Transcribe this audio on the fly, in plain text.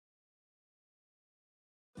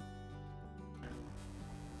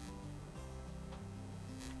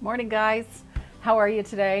Morning, guys. How are you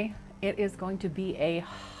today? It is going to be a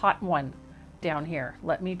hot one down here.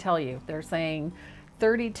 Let me tell you, they're saying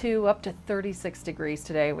 32 up to 36 degrees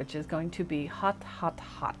today, which is going to be hot, hot,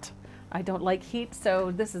 hot. I don't like heat, so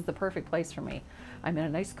this is the perfect place for me. I'm in a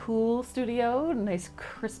nice cool studio, nice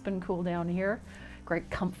crisp and cool down here. Great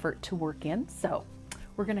comfort to work in. So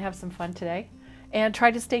we're going to have some fun today and try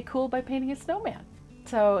to stay cool by painting a snowman.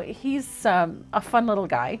 So he's a fun little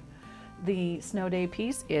guy. The snow day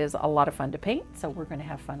piece is a lot of fun to paint, so we're going to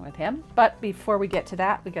have fun with him. But before we get to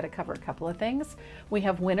that, we got to cover a couple of things. We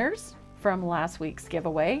have winners from last week's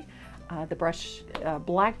giveaway, the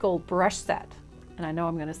black gold brush set. And I know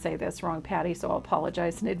I'm going to say this wrong, Patty, so I'll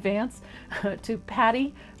apologize in advance to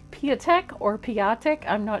Patty Piatek or Piatek.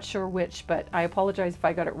 I'm not sure which, but I apologize if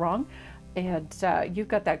I got it wrong. And you've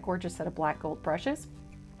got that gorgeous set of black gold brushes.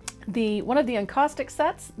 One of the encaustic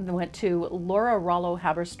sets went to Laura Rollo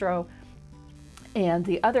Haberstroh, and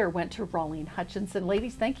the other went to Rolene Hutchinson.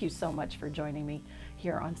 Ladies, thank you so much for joining me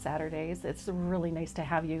here on Saturdays. It's really nice to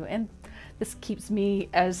have you, and this keeps me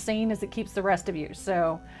as sane as it keeps the rest of you,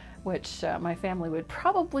 so which my family would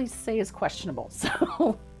probably say is questionable.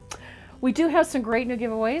 So we do have some great new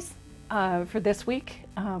giveaways for this week.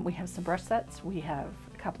 We have some brush sets, we have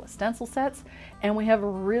a couple of stencil sets, and we have a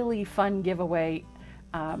really fun giveaway.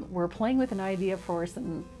 We're playing with an idea for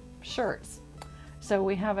some shirts. So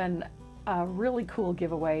we have a really cool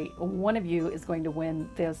giveaway. One of you is going to win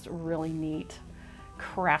this really neat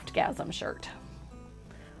Craftgasm shirt.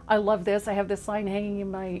 I love this. I have this sign hanging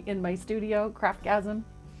in my studio, Craftgasm.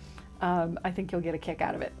 I think you'll get a kick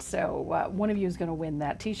out of it. So one of you is going to win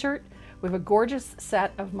that t-shirt. We have a gorgeous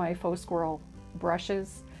set of my faux squirrel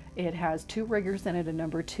brushes. It has two riggers in it, a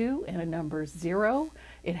number 2 and a number 0.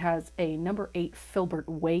 It has a number 8 Filbert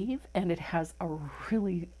Wave, and it has a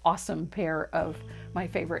really awesome pair of my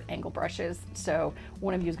favorite angle brushes. So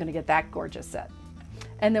one of you is going to get that gorgeous set.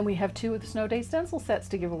 And then we have 2 of the Snow Day stencil sets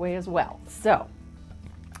to give away as well. So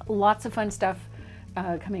lots of fun stuff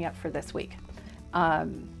coming up for this week.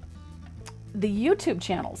 The YouTube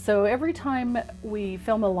channel. So every time we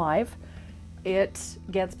film a live, it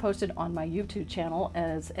gets posted on my YouTube channel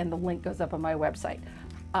and the link goes up on my website.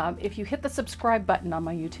 If you hit the subscribe button on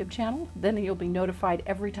my YouTube channel, then you'll be notified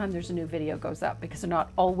every time there's a new video goes up, because they're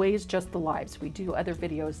not always just the lives. We do other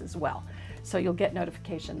videos as well. So you'll get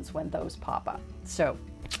notifications when those pop up. So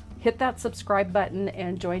hit that subscribe button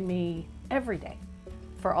and join me every day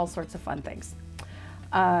for all sorts of fun things.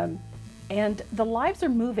 And the lives are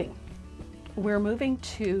moving. We're moving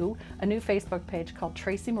to a new Facebook page called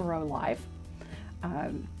Tracy Moreau Live.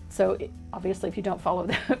 Obviously, if you don't follow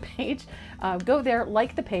that page, go there,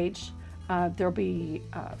 like the page. There'll be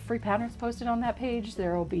free patterns posted on that page.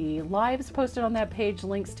 There will be lives posted on that page,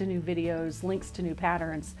 links to new videos, links to new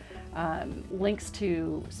patterns, links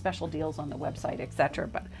to special deals on the website, etc.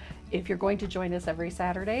 But if you're going to join us every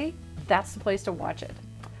Saturday, that's the place to watch it.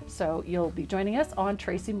 So you'll be joining us on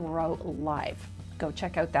Tracy Moreau Live. Go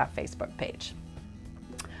check out that Facebook page.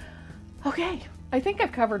 Okay. I think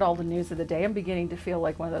I've covered all the news of the day. I'm beginning to feel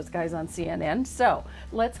like one of those guys on CNN. So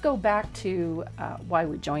let's go back to why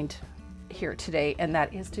we joined here today, and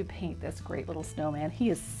that is to paint this great little snowman. He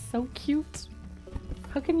is so cute.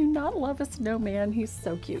 How can you not love a snowman? He's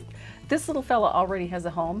so cute. This little fella already has a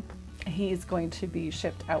home. He's going to be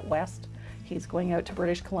shipped out west. He's going out to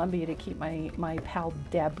British Columbia to keep my pal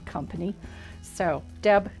Deb company. So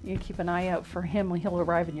Deb, you keep an eye out for him when he'll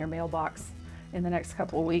arrive in your mailbox in the next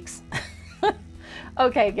couple of weeks.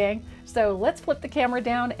 Okay, gang, so let's flip the camera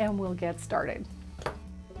down and we'll get started.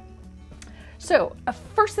 So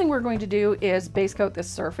first thing we're going to do is base coat this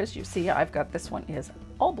surface. You see I've got this one is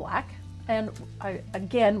all black, and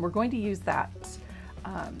again we're going to use that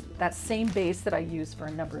same base that I use for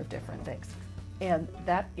a number of different things, and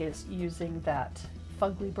that is using that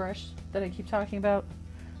fugly brush that I keep talking about.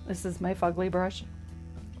 This is my fugly brush.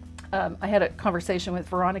 I had a conversation with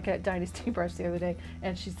Veronica at Dynasty Brush the other day,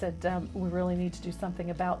 and she said we really need to do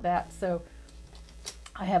something about that. So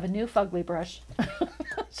I have a new fugly brush.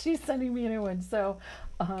 She's sending me a new one. So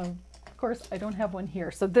of course I don't have one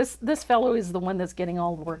here. So this fellow is the one that's getting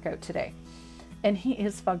all the work out today, and he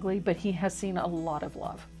is fugly, but he has seen a lot of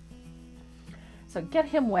love. So get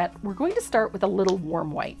him wet. We're going to start with a little warm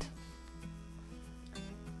white,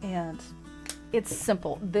 and it's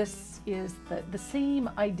simple. This is the same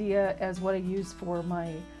idea as what I use for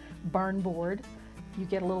my barn board. You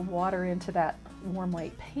get a little water into that warm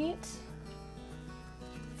white paint,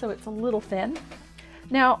 so it's a little thin.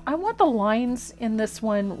 Now I want the lines in this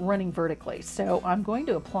one running vertically, so I'm going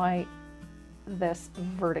to apply this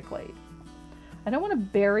vertically. I don't want to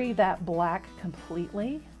bury that black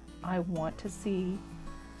completely. I want to see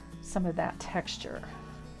some of that texture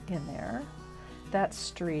in there, that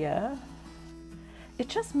stria. It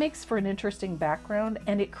just makes for an interesting background,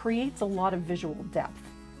 and it creates a lot of visual depth.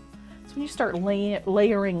 So when you start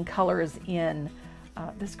layering colors in,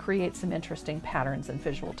 this creates some interesting patterns and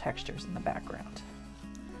visual textures in the background.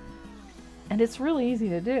 And it's really easy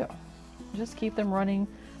to do. Just keep them running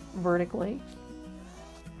vertically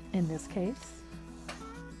in this case.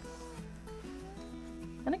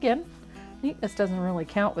 And again, neatness doesn't really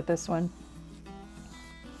count with this one.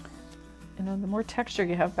 You know, the more texture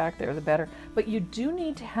you have back there, the better. But you do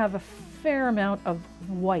need to have a fair amount of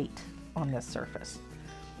white on this surface.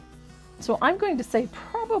 So I'm going to say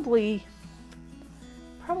probably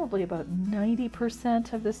about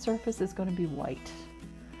 90% of this surface is going to be white.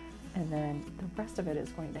 And then the rest of it is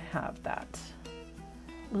going to have that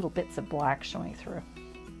little bits of black showing through.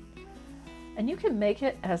 And you can make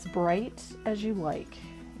it as bright as you like.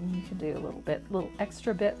 And you can do little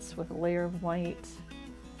extra bits with a layer of white.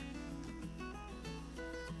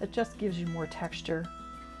 It just gives you more texture,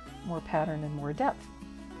 more pattern, and more depth.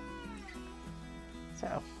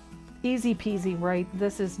 So easy peasy, right?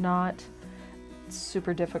 This is not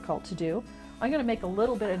super difficult to do. I'm going to make a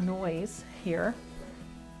little bit of noise here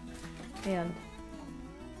and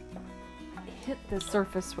hit the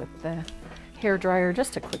surface with the hair dryer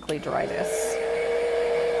just to quickly dry this.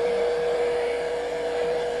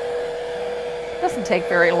 Doesn't take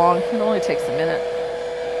very long. It only takes a minute.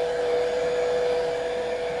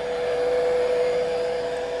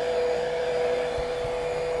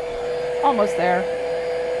 Almost there.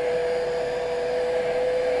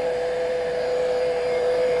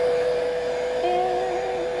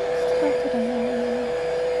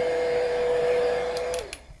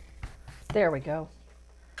 There we go.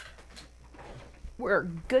 We're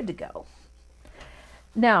good to go.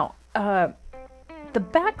 Now, the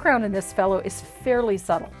background in this fellow is fairly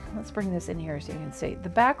subtle. Let's bring this in here so you can see. The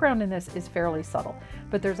background in this is fairly subtle,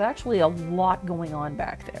 but there's actually a lot going on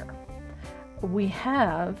back there. We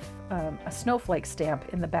have a snowflake stamp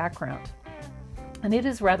in the background, and it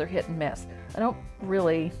is rather hit and miss. I don't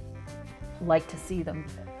really like to see them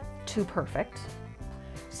too perfect.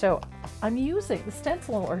 So I'm using the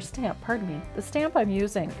stencil or stamp, pardon me, the stamp I'm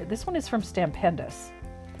using, this one is from Stampendous.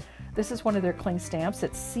 This is one of their cling stamps.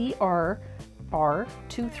 It's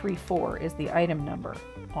CRR234 is the item number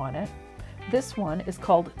on it. This one is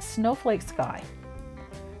called Snowflake Sky.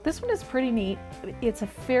 This one is pretty neat. It's a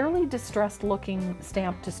fairly distressed looking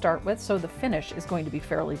stamp to start with, so the finish is going to be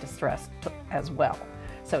fairly distressed as well.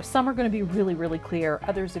 So some are going to be really, really clear,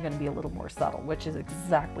 others are going to be a little more subtle, which is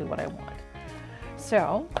exactly what I want.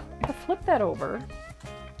 So I can flip that over,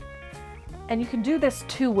 and you can do this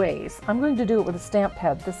two ways. I'm going to do it with a stamp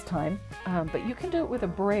pad this time, but you can do it with a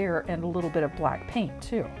brayer and a little bit of black paint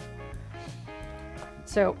too.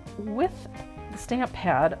 So with the stamp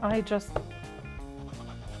pad, I just,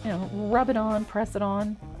 rub it on, press it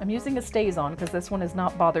on. I'm using a StazOn because this one is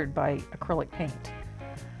not bothered by acrylic paint,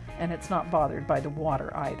 and it's not bothered by the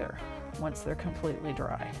water either once they're completely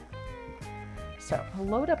dry. So I'll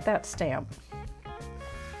load up that stamp,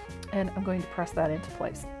 and I'm going to press that into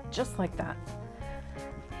place, just like that.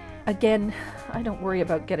 Again, I don't worry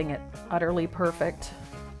about getting it utterly perfect.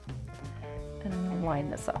 And I'm going to line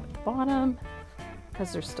this up at the bottom,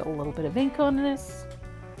 because there's still a little bit of ink on this.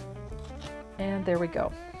 And there we go.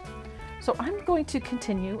 So I'm going to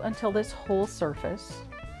continue until this whole surface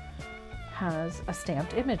has a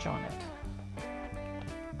stamped image on it.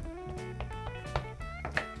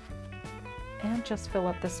 And just fill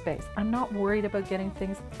up the space. I'm not worried about getting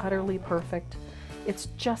things utterly perfect. It's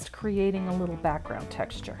just creating a little background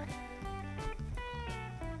texture.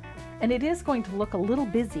 And it is going to look a little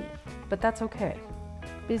busy, but that's okay.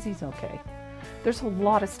 Busy's okay. There's a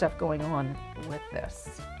lot of stuff going on with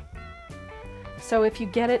this. So if you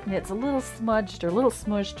get it and it's a little smudged or a little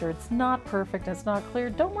smushed, or it's not perfect, it's not clear,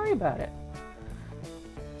 don't worry about it.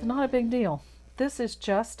 It's not a big deal. This is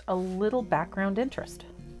just a little background interest.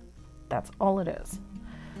 That's all it is.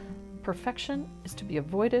 Perfection is to be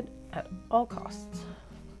avoided at all costs.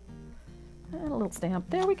 And a little stamp.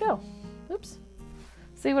 There we go. Oops.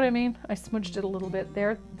 See what I mean? I smudged it a little bit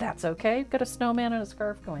there. That's okay. Got a snowman and a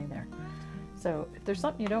scarf going there. So if there's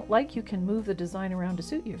something you don't like, you can move the design around to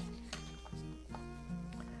suit you.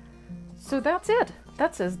 So that's it.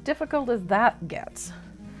 That's as difficult as that gets.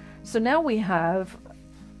 So now we have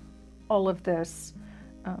all of this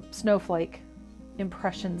snowflake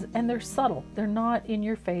impressions, and they're subtle. They're not in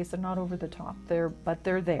your face, they're not over the top, but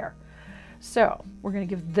they're there. So we're going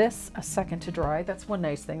to give this a second to dry. That's one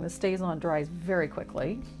nice thing. This StazOn dries very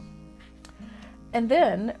quickly. And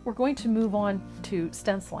then we're going to move on to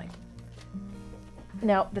stenciling.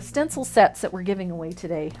 Now, the stencil sets that we're giving away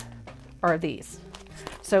today are these.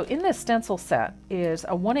 So in this stencil set is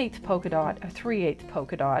a 1/8 polka dot, a 3/8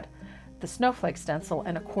 polka dot, the snowflake stencil,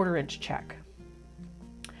 and a 1/4 inch check.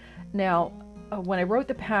 Now, when I wrote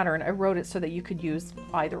the pattern, I wrote it so that you could use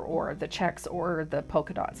either or, the checks or the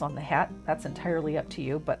polka dots on the hat. That's entirely up to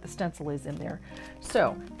you, but the stencil is in there.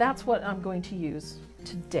 So that's what I'm going to use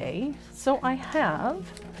today. So I have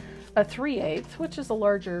a 3/8, which is a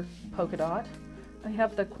larger polka dot. I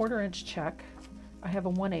have the 1/4 inch check. I have a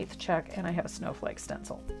 1/8 check, and I have a snowflake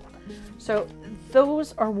stencil. So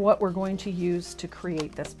those are what we're going to use to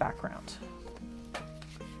create this background.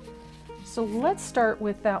 So let's start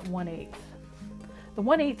with that 1/8. The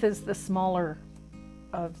 1/8 is the smaller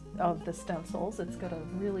of the stencils. It's got a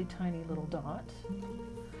really tiny little dot.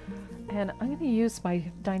 And I'm going to use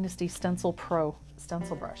my Dynasty Stencil Pro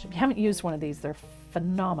stencil brush. If you haven't used one of these, they're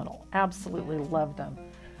phenomenal. Absolutely love them.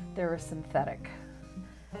 They're a synthetic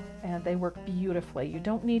and they work beautifully. You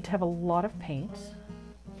don't need to have a lot of paint.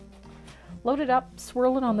 Load it up,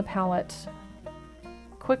 swirl it on the palette,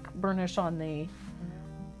 quick burnish on the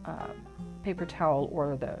paper towel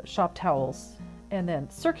or the shop towels, and then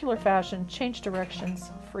circular fashion, change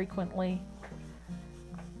directions frequently,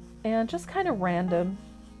 and just kind of random,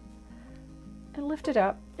 and lift it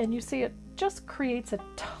up, and you see it just creates a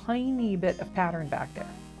tiny bit of pattern back there,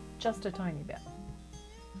 just a tiny bit.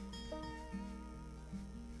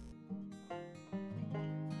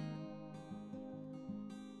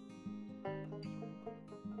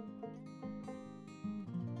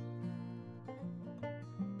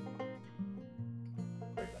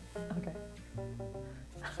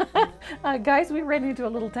 Guys, we ran into a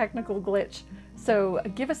little technical glitch, so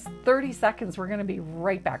give us 30 seconds. We're going to be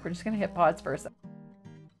right back. We're just going to hit pause for a second.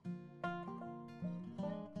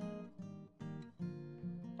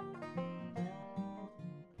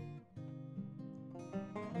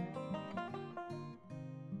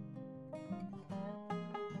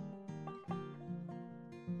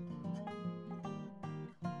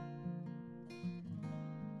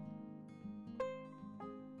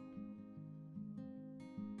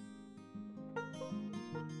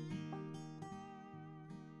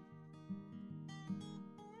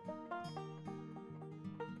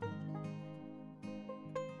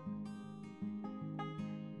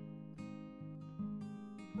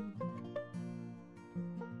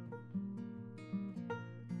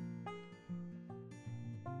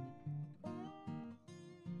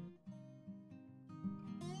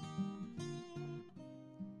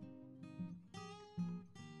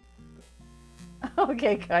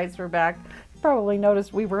 Okay, guys, we're back. Probably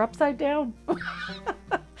noticed we were upside down.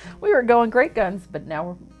 We were going great guns, but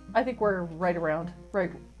now I think we're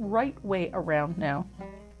right way around now.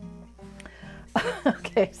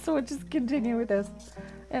 Okay, so we'll just continue with this.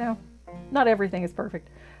 You know, not everything is perfect.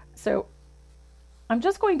 So I'm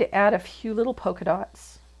just going to add a few little polka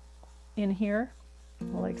dots in here,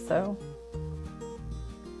 like so.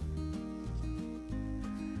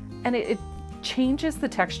 And it changes the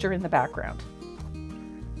texture in the background.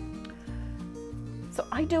 So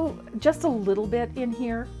I do just a little bit in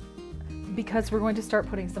here because we're going to start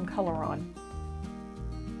putting some color on.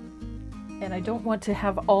 And I don't want to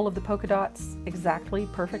have all of the polka dots exactly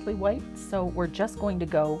perfectly white, so we're just going to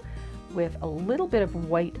go with a little bit of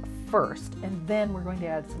white first, and then we're going to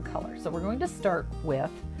add some color. So we're going to start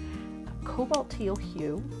with cobalt teal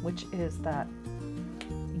hue, which is that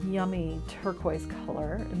yummy turquoise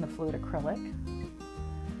color in the fluid acrylic,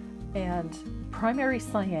 and primary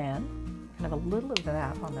cyan. Have a little of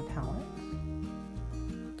that on the palette.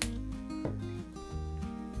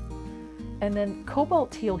 And then cobalt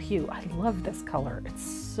teal hue. I love this color. It's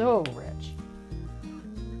so rich.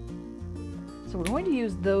 So we're going to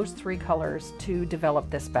use those three colors to develop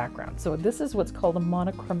this background. So this is what's called a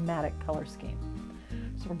monochromatic color scheme.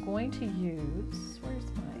 So we're going to use,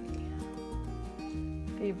 where's my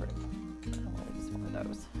favorite? I'll use one of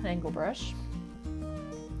those, angle brush.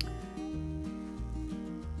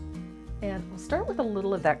 And we'll start with a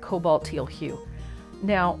little of that cobalt teal hue.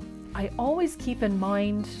 Now, I always keep in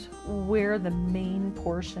mind where the main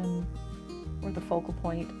portion or the focal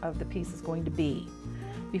point of the piece is going to be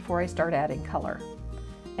before I start adding color.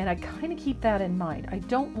 And I kind of keep that in mind. I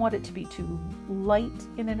don't want it to be too light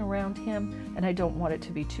in and around him, and I don't want it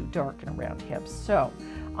to be too dark and around him. So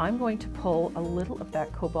I'm going to pull a little of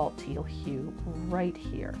that cobalt teal hue right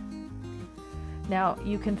here. Now,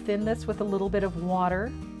 you can thin this with a little bit of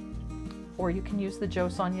water, or you can use the Jo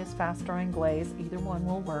Sonja's Fast Drying Glaze. Either one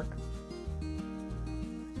will work.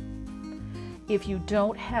 If you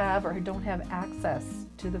don't have access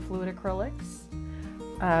to the fluid acrylics,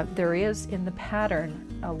 there is in the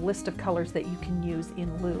pattern a list of colors that you can use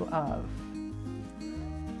in lieu of.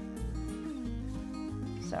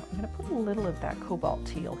 So I'm going to put a little of that cobalt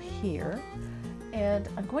teal here, and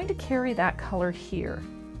I'm going to carry that color here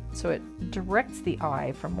so it directs the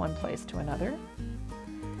eye from one place to another.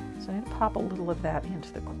 So I'm going to pop a little of that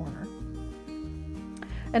into the corner.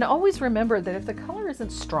 And always remember that if the color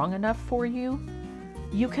isn't strong enough for you,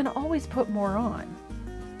 you can always put more on.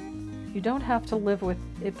 You don't have to live with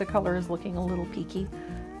if the color is looking a little peaky.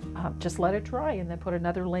 Just let it dry and then put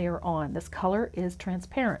another layer on. This color is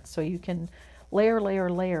transparent, so you can layer, layer,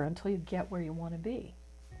 layer until you get where you want to be.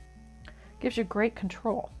 Gives you great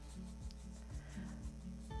control.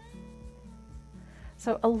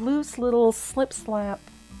 So a loose little slip slap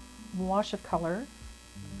wash of color.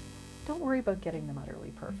 Don't worry about getting them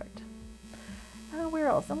utterly perfect. Where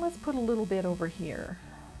else? And let's put a little bit over here.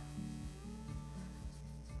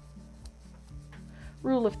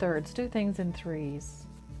 Rule of thirds, do things in threes.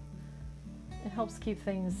 It helps keep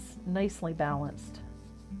things nicely balanced.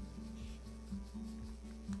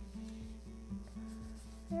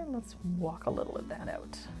 And let's walk a little of that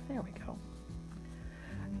out. There we go.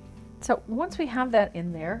 So once we have that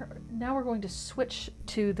in there, now we're going to switch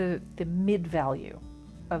to the mid value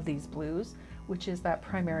of these blues, which is that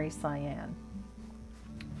primary cyan.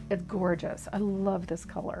 It's gorgeous. I love this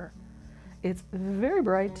color. It's very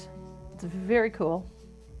bright. It's very cool.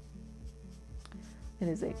 It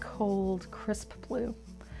is a cold, crisp blue.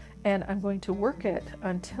 And I'm going to work it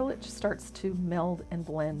until it starts to meld and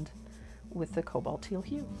blend with the cobalt teal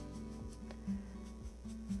hue.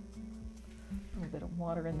 A little bit of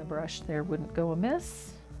water in the brush there wouldn't go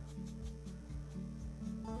amiss.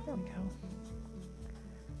 There we go.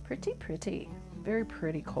 Pretty, pretty. Very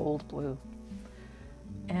pretty cold blue.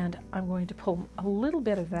 And I'm going to pull a little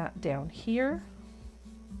bit of that down here.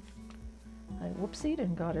 I whoopsied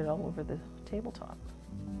and got it all over the tabletop.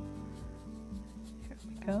 Here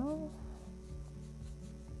we go.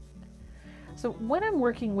 So when I'm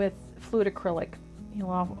working with fluid acrylic, you'll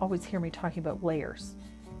always hear me talking about layers.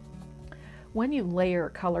 When you layer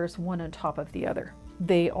colors one on top of the other,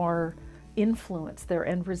 they are influenced, their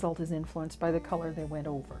end result is influenced by the color they went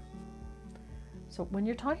over. So when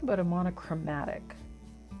you're talking about a monochromatic,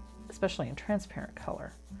 especially in transparent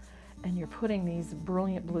color, and you're putting these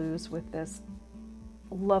brilliant blues with this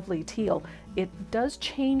lovely teal, it does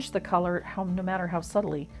change the color, no matter how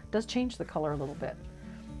subtly, does change the color a little bit.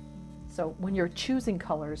 So when you're choosing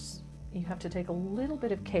colors, you have to take a little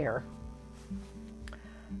bit of care.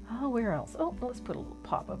 Oh, where else? Oh, let's put a little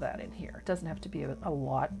pop of that in here. It doesn't have to be a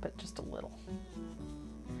lot, but just a little.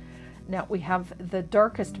 Now we have the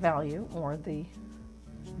darkest value, or the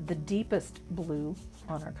deepest blue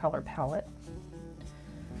on our color palette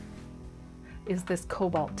is this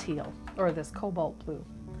cobalt teal, or this cobalt blue.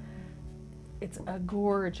 It's a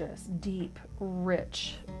gorgeous, deep,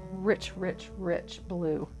 rich, rich, rich, rich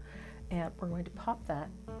blue. And we're going to pop that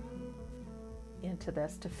into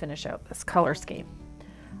this to finish out this color scheme.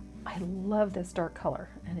 I love this dark color,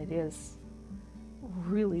 and it is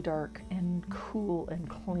really dark and cool and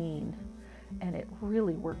clean, and it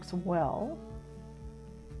really works well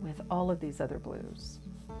with all of these other blues.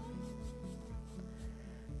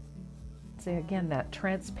 See, again, that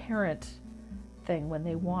transparent thing, when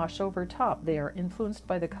they wash over top, they are influenced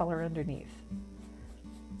by the color underneath.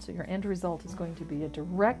 So your end result is going to be a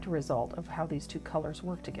direct result of how these two colors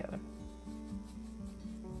work together.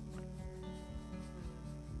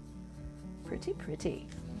 Pretty, pretty.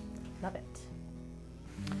 Love it.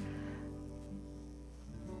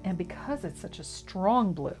 And because it's such a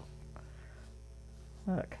strong blue,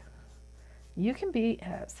 look, you can be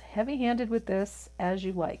as heavy-handed with this as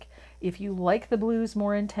you like. If you like the blues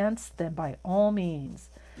more intense, then by all means,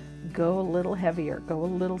 go a little heavier, go a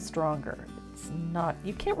little stronger. It's not,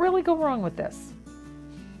 you can't really go wrong with this.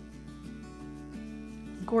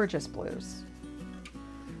 Gorgeous blues.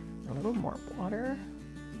 A little more water.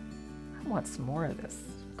 I want some more of this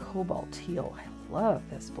cobalt teal. I love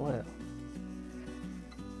this blue.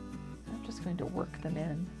 I'm just going to work them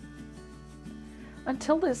in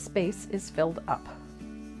until this space is filled up.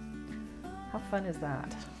 How fun is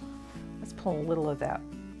that? Let's pull a little of that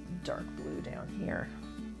dark blue down here.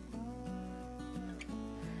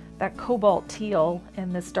 That cobalt teal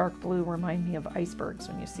and this dark blue remind me of icebergs.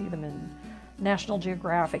 When you see them in National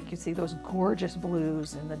Geographic, you see those gorgeous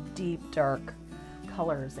blues and the deep dark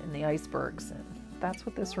colors in the icebergs, and that's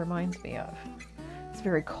what this reminds me of. It's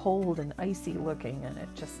very cold and icy looking, and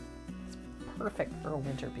it's perfect for a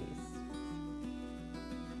winter piece.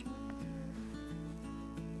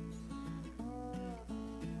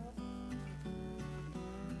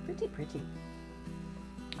 Pretty, pretty.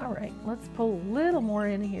 All right, let's pull a little more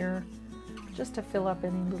in here just to fill up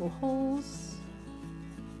any little holes.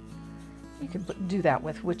 You can do that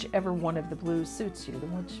with whichever one of the blues suits you.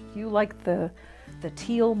 If you like the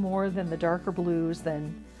teal more than the darker blues,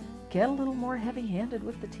 then get a little more heavy-handed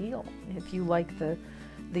with the teal. If you like the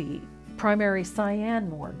primary cyan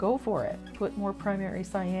more, go for it. Put more primary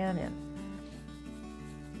cyan in.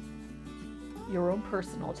 Your own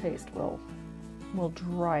personal taste will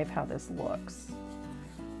drive how this looks.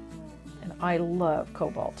 And I love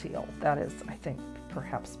cobalt teal. That is, I think,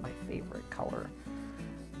 perhaps my favorite color.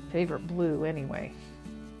 Favorite blue, anyway.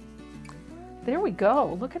 There we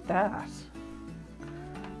go. Look at that.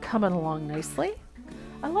 Coming along nicely.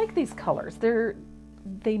 I like these colors.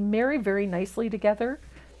 They marry very nicely together,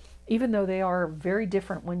 even though they are very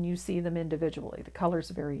different when you see them individually. The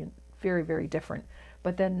colors are very, very, very different.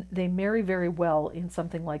 But then they marry very well in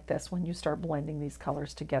something like this when you start blending these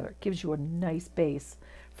colors together. It gives you a nice base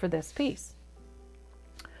for this piece.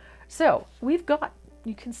 So we've got,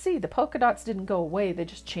 you can see the polka dots didn't go away, they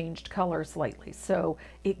just changed color slightly. So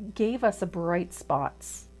it gave us a bright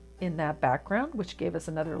spots in that background, which gave us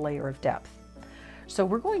another layer of depth. So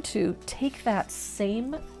we're going to take that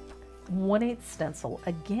same 1/8 stencil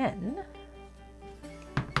again,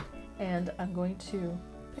 and I'm going to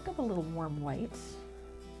pick up a little warm white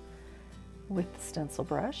with the stencil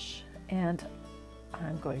brush, and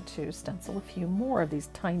I'm going to stencil a few more of these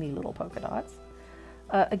tiny little polka dots.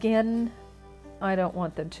 Again, I don't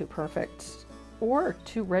want them too perfect or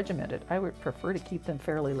too regimented. I would prefer to keep them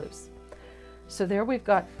fairly loose. So there we've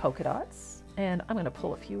got polka dots, and I'm going to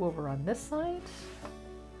pull a few over on this side,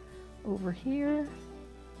 over here,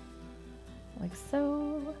 like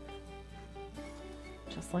so,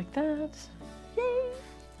 just like that. Yay!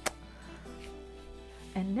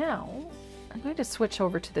 And now I'm going to switch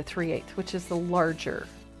over to the 3/8, which is the larger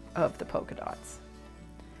of the polka dots.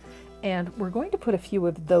 And we're going to put a few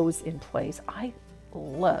of those in place. I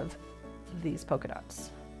love these polka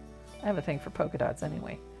dots. I have a thing for polka dots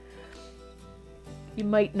anyway. You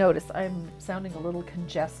might notice I'm sounding a little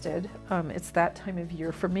congested. It's that time of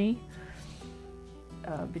year for me,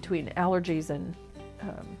 between allergies and,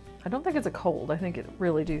 I don't think it's a cold. I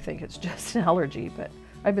really do think it's just an allergy, but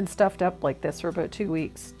I've been stuffed up like this for about 2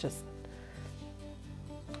 weeks. Just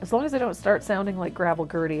as long as I don't start sounding like Gravel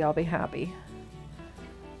Gertie, I'll be happy.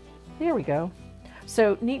 There we go.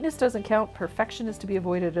 So neatness doesn't count. Perfection is to be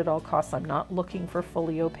avoided at all costs. I'm not looking for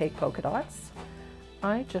fully opaque polka dots.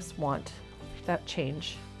 I just want that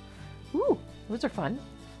change. Ooh, those are fun.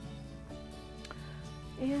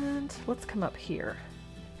 And let's come up here.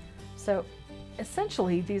 So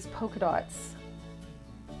essentially these polka dots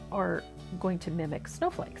are going to mimic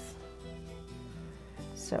snowflakes.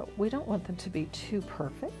 So we don't want them to be too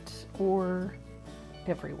perfect or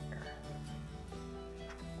everywhere.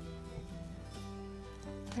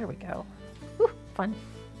 There we go. Whew, fun.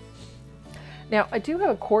 Now I do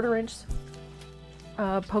have a 1/4 inch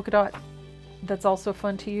polka dot that's also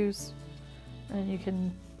fun to use,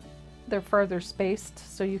 and they're farther spaced,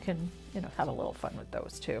 so you can, have a little fun with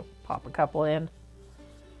those too. Pop a couple in.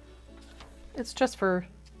 It's just for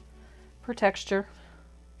texture.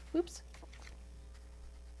 Oops.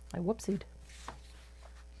 I whoopsied.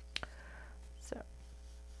 So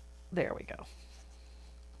there we go.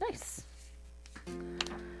 Nice.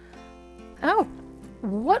 Oh,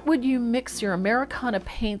 what would you mix your Americana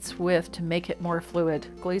paints with to make it more fluid?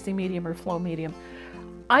 Glazing medium or flow medium?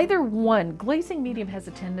 Either one. Glazing medium has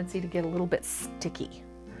a tendency to get a little bit sticky.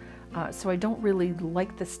 So I don't really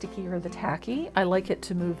like the sticky or the tacky. I like it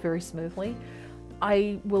to move very smoothly.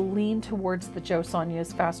 I will lean towards the Joe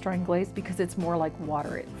Sonia's fast drying glaze because it's more like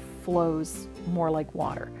water. It flows more like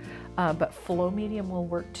water. But flow medium will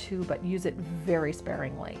work too, but use it very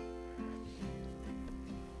sparingly.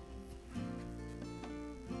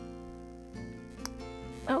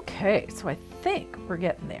 Okay, so I think we're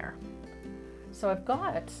getting there. So I've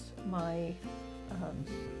got my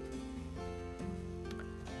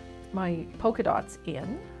my polka dots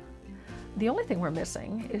in. The only thing we're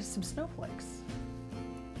missing is some snowflakes,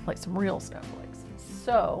 like some real snowflakes.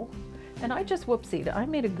 So, and I just whoopsied. I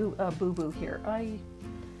made a boo-boo here. I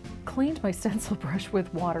cleaned my stencil brush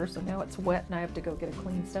with water, so now it's wet and I have to go get a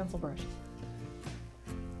clean stencil brush.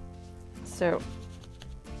 So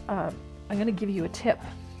I'm going to give you a tip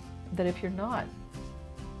that if you're not,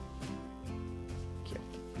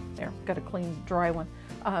 there, got a clean dry one.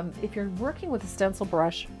 If you're working with a stencil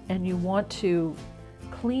brush and you want to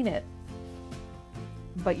clean it,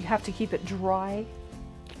 but you have to keep it dry,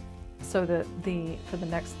 so that for the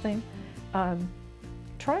next thing,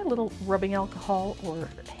 try a little rubbing alcohol or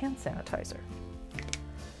hand sanitizer.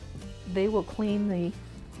 They will clean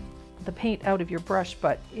the paint out of your brush,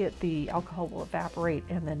 but the alcohol will evaporate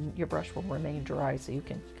and then your brush will remain dry so you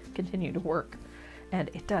can continue to work. And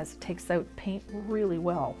it does, it takes out paint really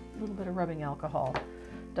well. A little bit of rubbing alcohol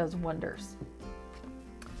does wonders.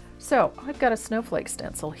 So I've got a snowflake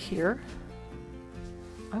stencil here.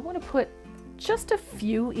 I want to put just a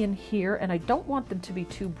few in here, and I don't want them to be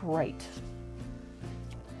too bright.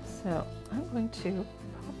 So I'm going to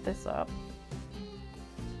pop this up.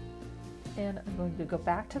 And I'm going to go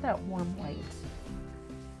back to that warm white.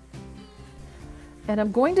 And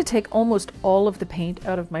I'm going to take almost all of the paint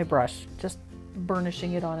out of my brush, just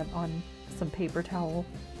burnishing it on some paper towel.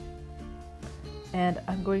 And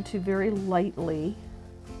I'm going to very lightly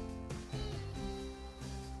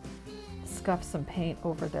scuff some paint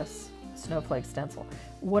over this snowflake stencil.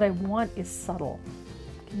 What I want is subtle.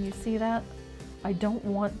 Can you see that? I don't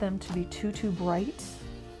want them to be too bright,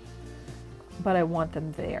 but I want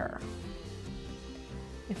them there.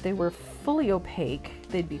 If they were fully opaque,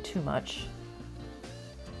 they'd be too much.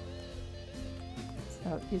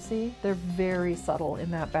 So you see, they're very subtle in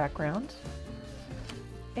that background.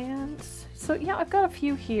 And so yeah, I've got a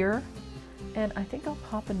few here, and I think I'll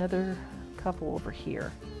pop another couple over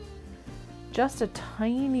here. Just a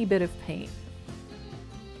tiny bit of paint.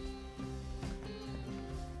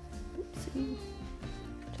 Oopsie.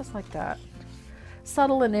 Just like that.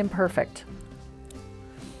 Subtle and imperfect.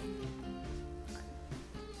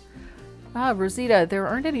 Rosita, there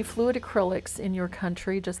aren't any fluid acrylics in your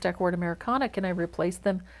country, just Decor Americana. Can I replace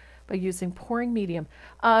them by using pouring medium?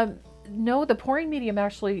 No, the pouring medium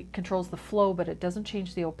actually controls the flow, but it doesn't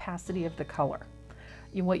change the opacity of the color.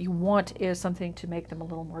 What you want is something to make them a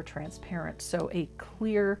little more transparent. So a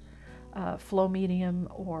clear flow medium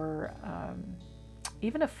or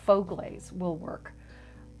even a faux glaze will work.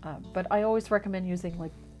 But I always recommend using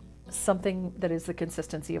like something that is the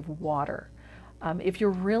consistency of water. If you're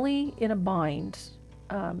really in a bind,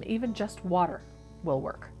 even just water will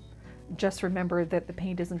work. Just remember that the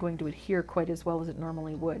paint isn't going to adhere quite as well as it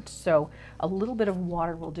normally would. So a little bit of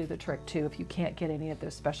water will do the trick too if you can't get any of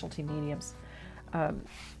those specialty mediums.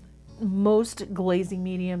 Most glazing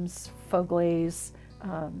mediums, faux glaze,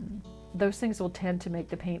 those things will tend to make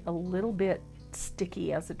the paint a little bit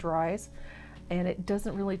sticky as it dries, and it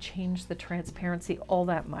doesn't really change the transparency all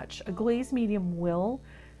that much. A glaze medium will,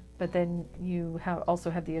 but then you also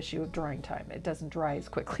have the issue of drying time. It doesn't dry as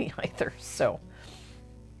quickly either, so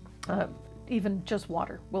even just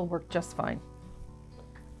water will work just fine.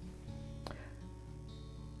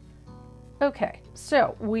 Okay,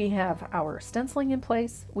 so we have our stenciling in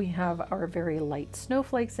place. We have our very light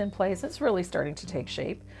snowflakes in place. It's really starting to take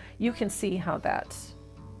shape. You can see how that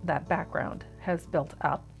background has built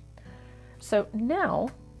up. So now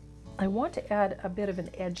I want to add a bit of an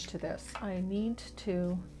edge to this. I need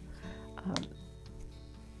to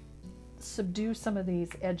subdue some of these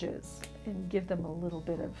edges and give them a little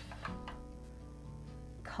bit of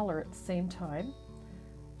color at the same time.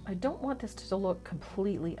 I don't want this to look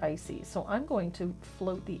completely icy, so I'm going to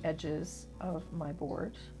float the edges of my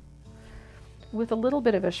board with a little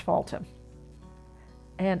bit of asphaltum.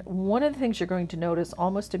 And one of the things you're going to notice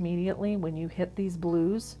almost immediately when you hit these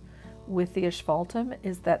blues with the asphaltum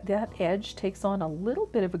is that that edge takes on a little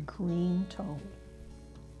bit of a green tone.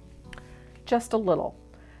 Just a little.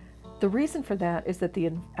 The reason for that is that the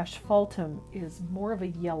asphaltum is more of a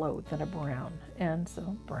yellow than a brown, and so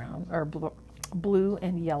brown or blue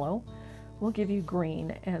and yellow will give you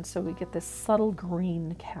green, and so we get this subtle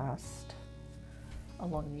green cast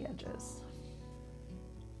along the edges.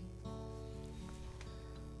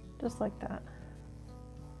 Just like that.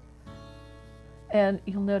 And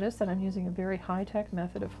you'll notice that I'm using a very high-tech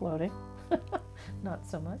method of floating. Not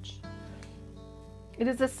so much. It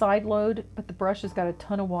is a side load, but the brush has got a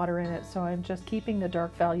ton of water in it, so I'm just keeping the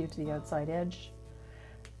dark value to the outside edge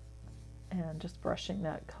and just brushing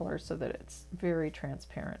that color so that it's very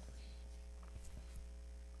transparent.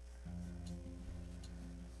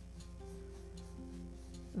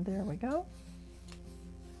 There we go.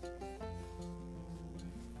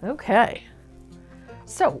 Okay,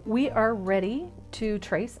 so we are ready to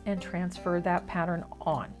trace and transfer that pattern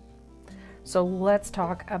on. So let's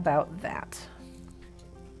talk about that.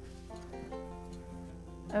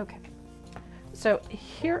 Okay, so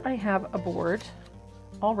here I have a board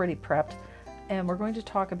already prepped, and we're going to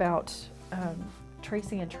talk about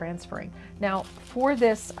tracing and transferring. Now for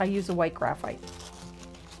this I use a white graphite.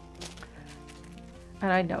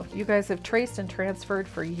 And I know you guys have traced and transferred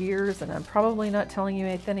for years, and I'm probably not telling you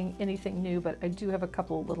anything new, but I do have a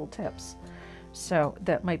couple of little tips, so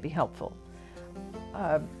that might be helpful.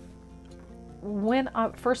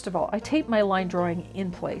 First of all, I tape my line drawing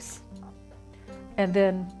in place. and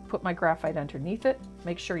then put my graphite underneath it.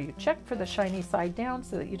 Make sure you check for the shiny side down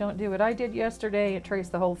so that you don't do what I did yesterday and trace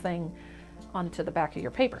the whole thing onto the back of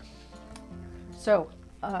your paper. So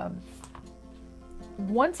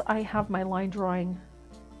once I have my line drawing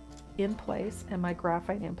in place and my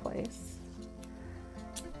graphite in place,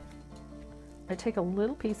 I take a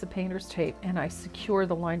little piece of painter's tape and I secure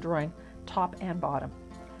the line drawing top and bottom.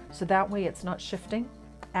 So that way it's not shifting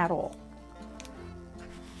at all.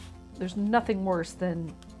 There's nothing worse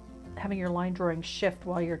than having your line drawing shift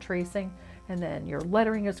while you're tracing, and then your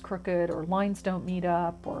lettering is crooked, or lines don't meet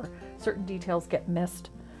up, or certain details get missed.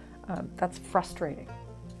 That's frustrating.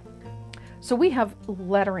 So we have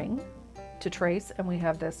lettering to trace, and we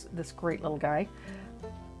have this great little guy.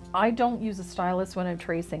 I don't use a stylus when I'm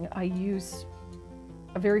tracing. I use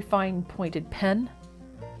a very fine pointed pen.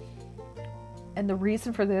 And the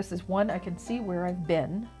reason for this is, one, I can see where I've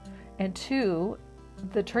been, and two,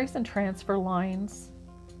 the trace and transfer lines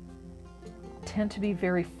tend to be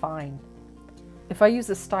very fine. If I use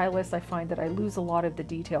a stylus, I find that I lose a lot of the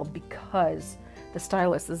detail because the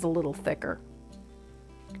stylus is a little thicker.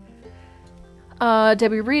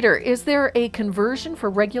 Debbie Reeder, is there a conversion for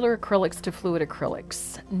regular acrylics to fluid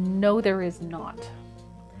acrylics? No, there is not.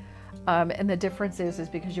 And the difference is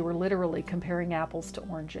because you were literally comparing apples to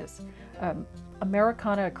oranges.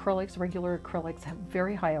 Americana acrylics, regular acrylics, have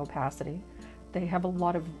very high opacity. They have a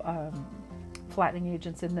lot of flattening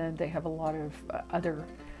agents in them. They have a lot of other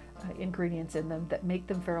ingredients in them that make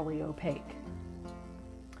them fairly opaque.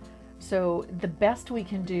 So the best we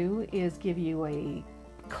can do is give you a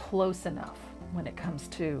close enough when it comes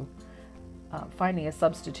to finding a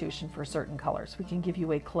substitution for certain colors. We can give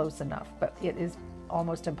you a close enough, but it is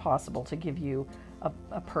almost impossible to give you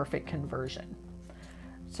a perfect conversion.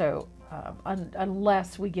 So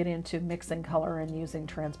unless we get into mixing color and using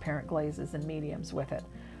transparent glazes and mediums with it.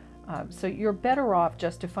 So you're better off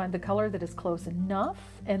just to find the color that is close enough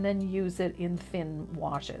and then use it in thin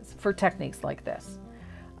washes for techniques like this.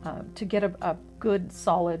 To get a good,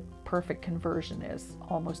 solid, perfect conversion is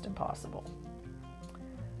almost impossible.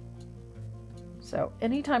 So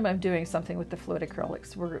anytime I'm doing something with the fluid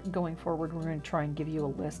acrylics, we're going forward, we're going to try and give you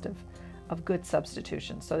a list of good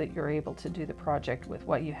substitutions so that you're able to do the project with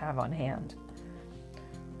what you have on hand.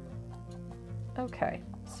 Okay,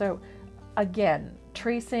 so again,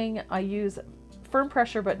 tracing, I use firm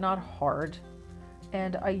pressure but not hard,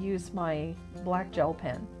 and I use my black gel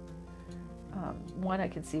pen. One, I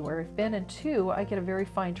can see where I've been, and two, I get a very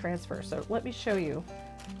fine transfer. So let me show you.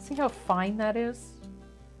 See how fine that is?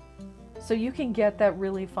 So you can get that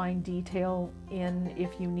really fine detail in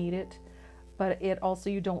if you need it, but it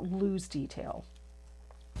also, you don't lose detail.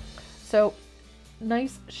 So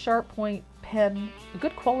nice sharp point pen, a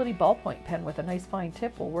good quality ballpoint pen with a nice fine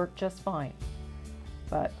tip will work just fine.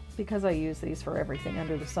 But because I use these for everything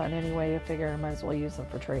under the sun anyway, I figure I might as well use them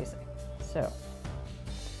for tracing. So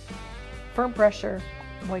firm pressure,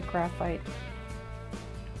 white graphite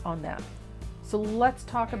on that. So let's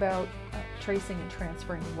talk about tracing and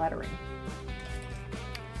transferring lettering.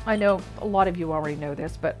 I know a lot of you already know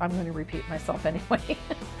this, but I'm going to repeat myself anyway.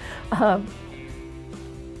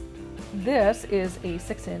 This is a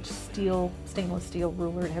 6-inch stainless steel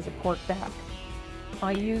ruler. It has a cork back.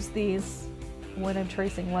 I use these when I'm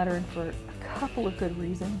tracing lettering for a couple of good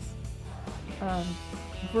reasons.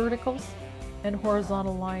 Verticals and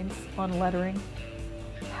horizontal lines on lettering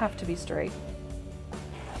have to be straight.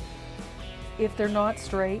 If they're not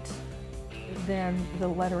straight, then the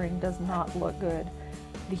lettering does not look good.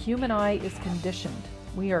 The human eye is conditioned.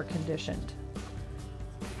 We are conditioned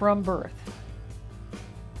from birth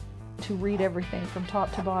to read everything from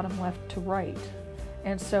top to bottom, left to right.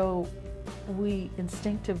 And so we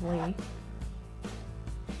instinctively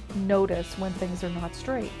notice when things are not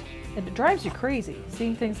straight. And it drives you crazy.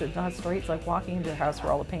 Seeing things that are not straight, it's like walking into a house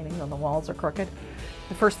where all the paintings on the walls are crooked.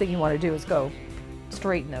 The first thing you want to do is go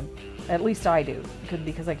straighten them. At least I do,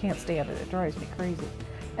 because I can't stand it. It drives me crazy.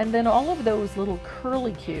 And then all of those little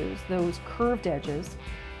curly cues, those curved edges,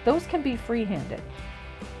 those can be free-handed.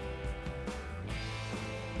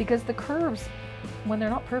 Because the curves, when they're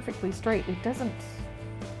not perfectly straight, it doesn't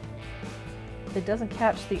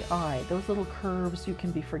catch the eye. Those little curves, you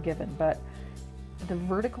can be forgiven, but the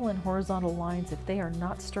vertical and horizontal lines, if they are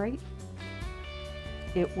not straight,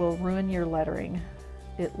 it will ruin your lettering.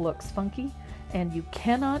 It looks funky, and you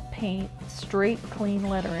cannot paint straight, clean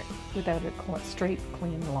lettering without a straight,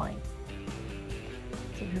 clean line.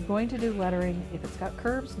 So if you're going to do lettering, if it's got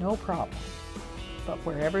curves, no problem. But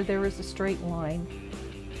wherever there is a straight line,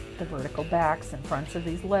 the vertical backs and fronts of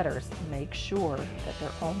these letters, make sure that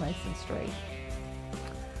they're all nice and straight.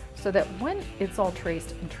 So that when it's all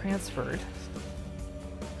traced and transferred,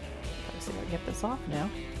 get this off now,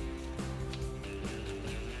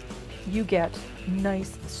 you get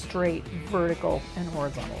nice, straight, vertical, and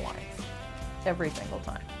horizontal lines every single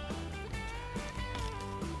time.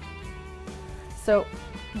 So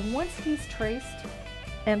once he's traced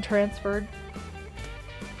and transferred,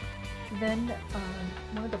 then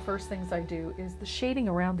one of the first things I do is the shading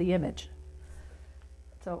around the image.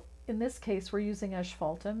 So in this case, we're using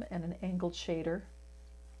asphaltum and an angled shader.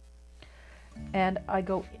 And I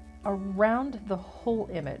go around the whole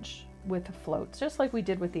image with a float, just like we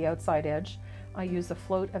did with the outside edge. I use the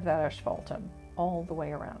float of that asphaltum all the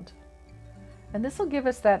way around. And this will give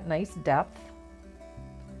us that nice depth.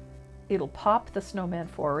 It'll pop the snowman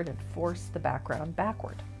forward and force the background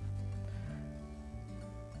backward.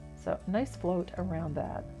 So nice float around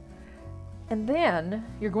that. And then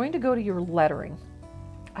you're going to go to your lettering.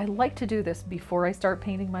 I like to do this before I start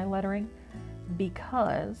painting my lettering,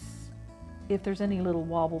 because if there's any little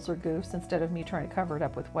wobbles or goofs, instead of me trying to cover it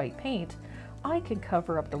up with white paint, I can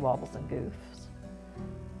cover up the wobbles and goofs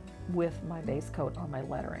with my base coat on my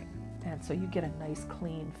lettering. And so you get a nice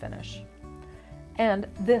clean finish. And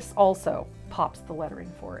this also pops the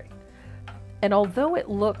lettering for it. And although it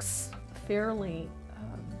looks fairly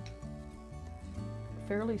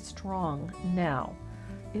strong now,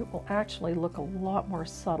 it will actually look a lot more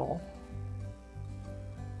subtle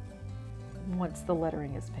once the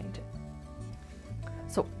lettering is painted.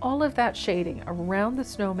 So all of that shading around the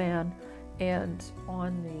snowman and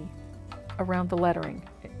around the lettering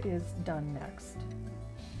is done next.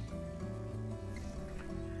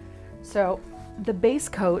 So the base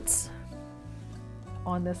coats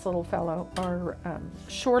on this little fellow are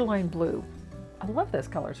shoreline blue. I love this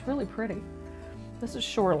color, it's really pretty. This is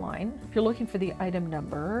shoreline. If you're looking for the item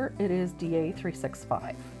number, it is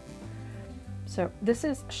DA365. So this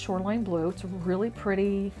is shoreline blue. It's a really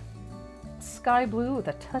pretty sky blue with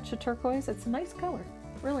a touch of turquoise. It's a nice color,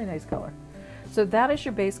 really nice color. So that is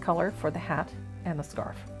your base color for the hat and the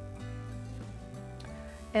scarf.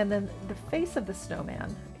 And then the face of the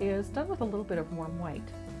snowman is done with a little bit of warm white.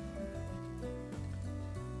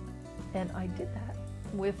 And I did that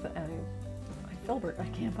with my filbert. I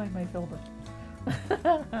can't find my filbert.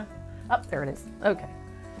 Oh, there it is. Okay.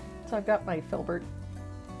 So I've got my filbert.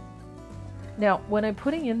 Now, when I'm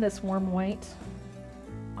putting in this warm white,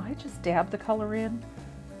 I just dab the color in.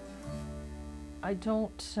 I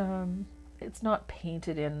don't, it's not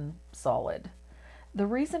painted in solid. The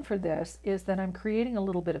reason for this is that I'm creating a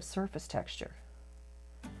little bit of surface texture.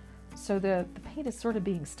 So the paint is sort of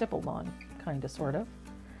being stippled on, kind of, sort of.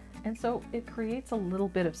 And so it creates a little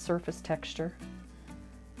bit of surface texture,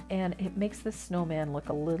 and it makes this snowman look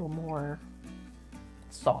a little more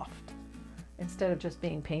soft, instead of just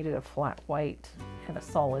being painted a flat white and a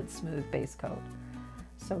solid, smooth base coat.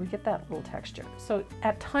 So we get that little texture. So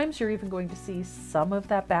at times you're even going to see some of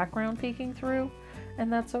that background peeking through,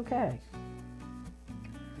 and that's okay.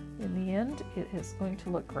 In the end, it is going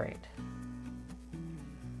to look great.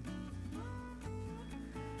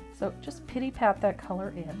 So just pity pat that color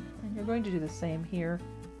in, and you're going to do the same here.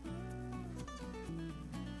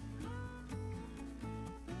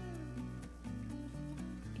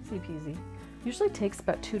 Easy peasy. Usually takes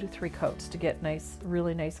about 2 to 3 coats to get nice,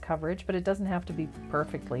 really nice coverage, but it doesn't have to be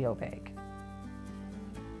perfectly opaque.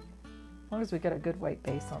 As long as we get a good white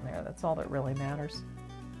base on there, that's all that really matters.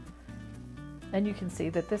 And you can see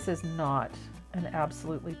that this is not an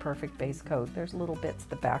absolutely perfect base coat. There's little bits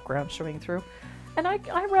of the background showing through. And I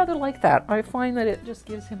rather like that. I find that it just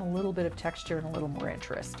gives him a little bit of texture and a little more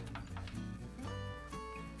interest.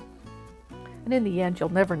 And in the end, you'll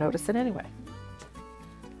never notice it anyway.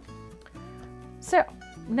 So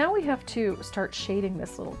now we have to start shading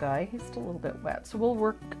this little guy. He's still a little bit wet, so we'll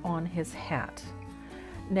work on his hat.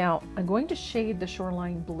 Now I'm going to shade the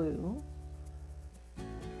shoreline blue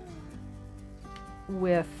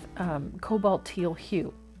with cobalt teal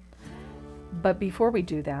hue. But before we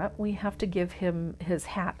do that, we have to give him his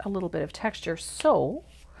hat a little bit of texture. So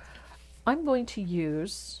I'm going to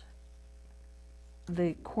use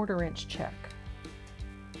the 1/4 inch check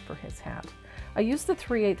for his hat. I used the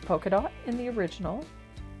 3/8 polka dot in the original,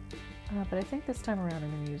 but I think this time around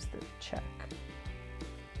I'm going to use the check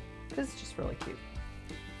because it's just really cute.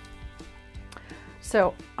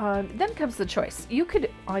 So then comes the choice. You could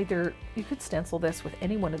stencil this with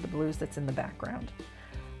any one of the blues that's in the background.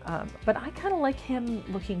 But I kind of like him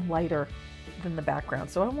looking lighter than the background,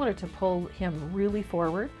 so I wanted to pull him really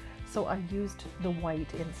forward, so I used the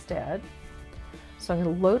white instead. So I'm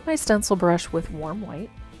going to load my stencil brush with warm white.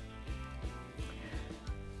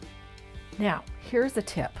 Now, here's a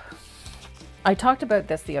tip. I talked about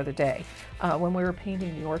this the other day when we were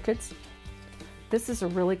painting the orchids. This is a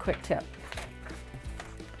really quick tip.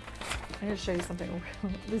 I'm going to show you something.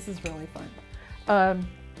 This is really fun.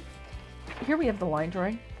 Here we have the line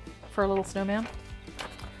drawing for a little snowman.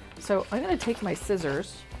 So I'm going to take my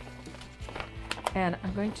scissors and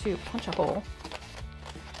I'm going to punch a hole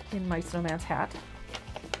in my snowman's hat.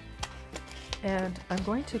 And I'm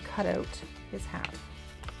going to cut out his hat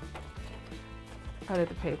out of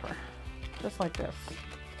the paper, just like this.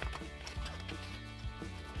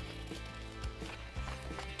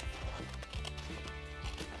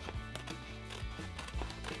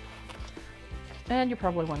 And you're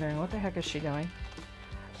probably wondering, what the heck is she doing?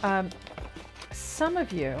 Some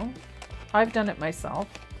of you, I've done it myself,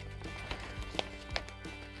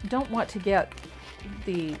 don't want to get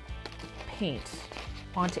the paint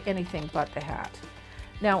onto anything but the hat.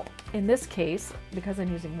 Now, in this case, because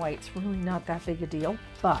I'm using white, it's really not that big a deal,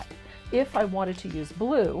 but if I wanted to use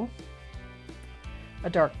blue, a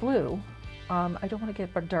dark blue, I don't want to get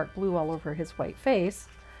a dark blue all over his white face.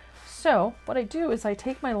 So what I do is I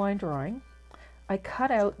take my line drawing, I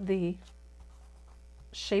cut out the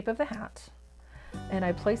shape of the hat, and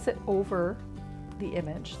I place it over the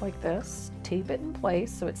image like this, tape it in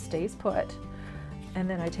place so it stays put, and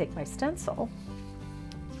then I take my stencil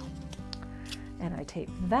and I tape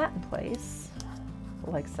that in place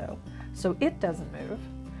like so, so it doesn't move.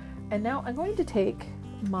 And now I'm going to take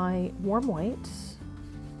my warm white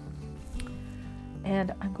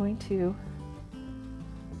and I'm going to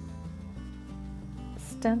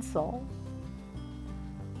stencil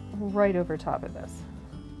right over top of this,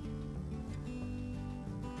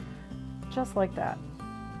 just like that.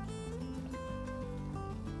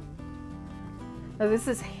 Now this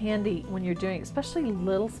is handy when you're doing especially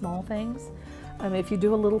little small things. If you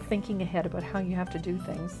do a little thinking ahead about how you have to do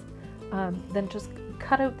things, then just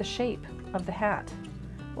cut out the shape of the hat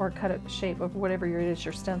or cut out the shape of whatever it is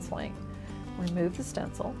you're stenciling. Remove the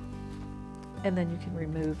stencil, and then you can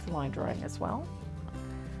remove the line drawing as well.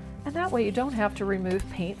 And that way you don't have to remove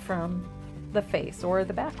paint from the face or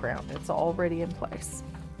the background. It's already in place.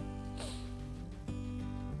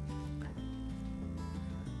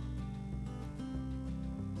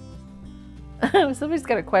 Somebody's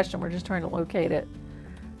got a question. We're just trying to locate it.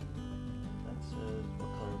 That's, what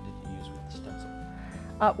color did you use with the stencil?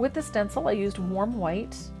 With the stencil, I used warm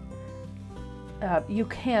white. You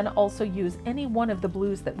can also use any one of the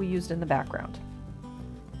blues that we used in the background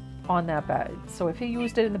on that bag. So if you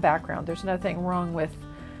used it in the background, there's nothing wrong with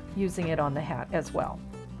using it on the hat as well.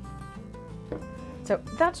 So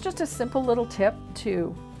that's just a simple little tip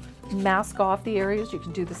to mask off the areas. You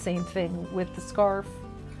can do the same thing with the scarf.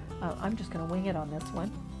 I'm just going to wing it on this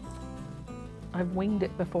one. I've winged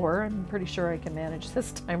it before. I'm pretty sure I can manage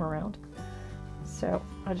this time around. So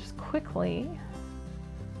I'll just quickly,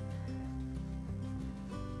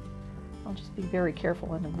 I'll just be very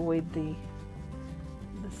careful and avoid the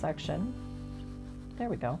section. There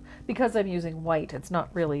we go. Because I'm using white, it's not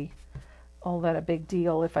really all that a big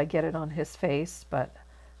deal if I get it on his face, but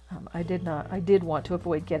I did want to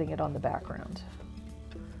avoid getting it on the background.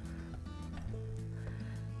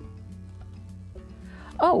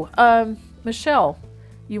 Oh, Michelle,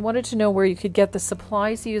 you wanted to know where you could get the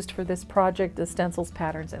supplies used for this project, the stencils,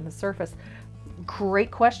 patterns, and the surface.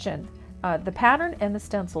 Great question. The pattern and the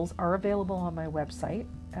stencils are available on my website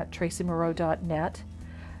at tracymoreau.net.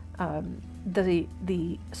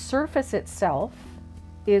 The surface itself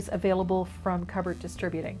is available from Cupboard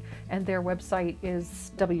Distributing, and their website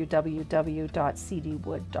is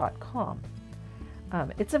www.cdwood.com.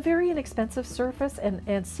 It's a very inexpensive surface,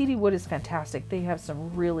 and CD Wood is fantastic. They have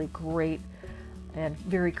some really great and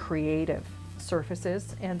very creative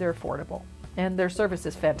surfaces, and they're affordable. And their service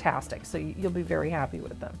is fantastic, so you'll be very happy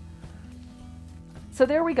with them. So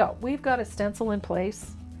there we go. We've got a stencil in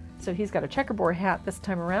place. So he's got a checkerboard hat this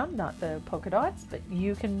time around, not the polka dots, but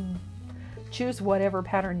you can choose whatever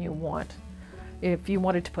pattern you want. If you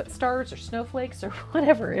wanted to put stars or snowflakes or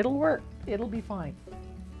whatever, it'll work. It'll be fine.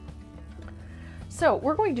 So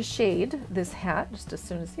we're going to shade this hat just as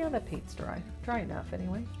soon as, yeah, that paint's dry enough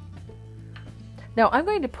anyway. Now I'm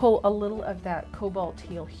going to pull a little of that cobalt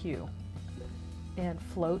teal hue and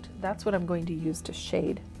float. That's what I'm going to use to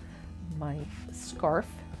shade my scarf.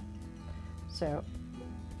 So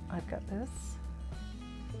I've got this,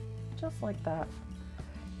 just like that.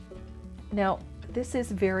 Now this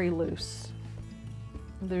is very loose.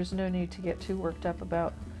 There's no need to get too worked up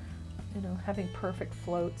about, having perfect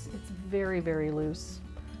floats. It's very, very loose.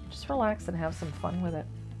 Just relax and have some fun with it.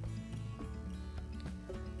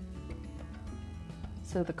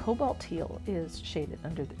 So the cobalt teal is shaded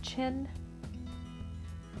under the chin.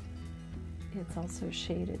 It's also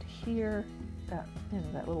shaded here, that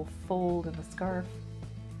little fold in the scarf.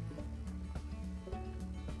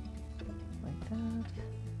 that.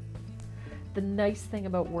 The nice thing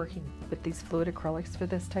about working with these fluid acrylics for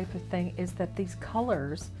this type of thing is that these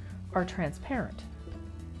colors are transparent.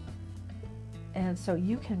 And so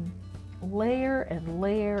you can layer and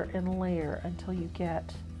layer and layer until you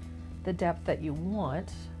get the depth that you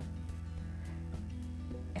want.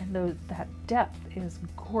 And that depth is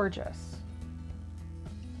gorgeous.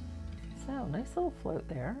 So nice little float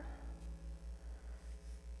there.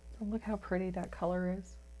 So look how pretty that color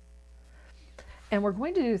is. And we're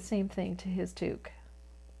going to do the same thing to his toque.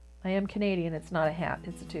 I am Canadian, it's not a hat,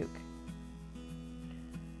 it's a toque.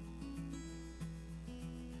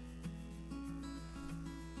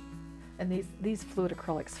 And these fluid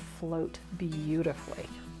acrylics float beautifully.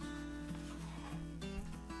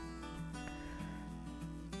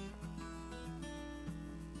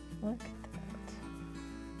 Look at that.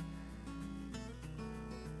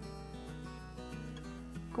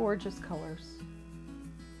 Gorgeous colors.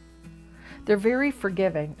 They're very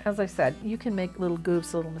forgiving. As I said, you can make little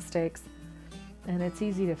goofs, little mistakes, and it's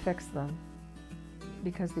easy to fix them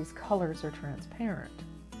because these colors are transparent.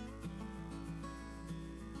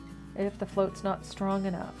 If the float's not strong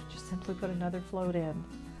enough, just simply put another float in.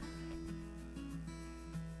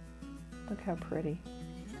 Look how pretty.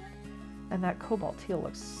 And that cobalt teal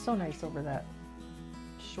looks so nice over that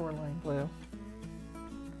shoreline blue.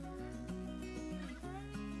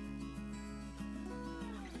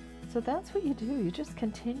 So that's what you do. You just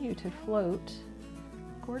continue to float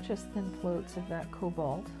gorgeous thin floats of that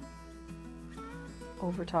cobalt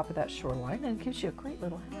over top of that shoreline, and it gives you a great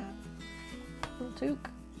little hat, little toque.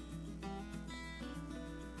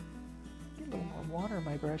 Get a little more water in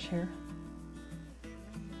my brush here. There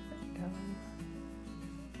we go.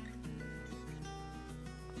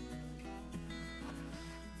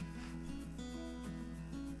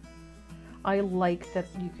 I like that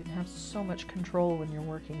you can have so much control when you're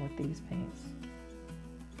working with these paints.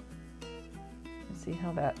 You see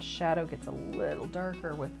how that shadow gets a little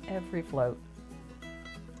darker with every float.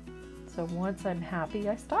 So once I'm happy,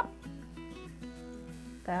 I stop.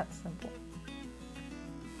 That's simple.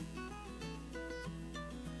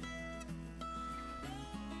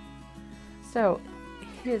 So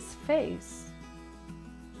his face,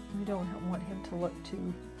 we don't want him to look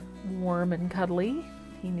too warm and cuddly.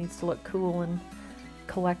 He needs to look cool and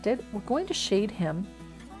collected. We're going to shade him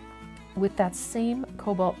with that same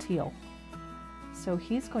cobalt teal. So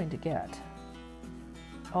he's going to get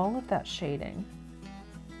all of that shading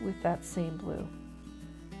with that same blue.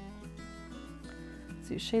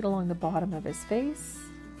 So you shade along the bottom of his face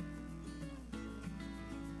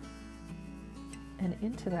and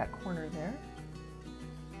into that corner there.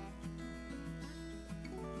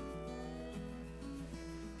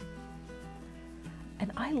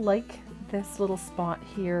 And I like this little spot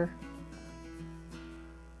here.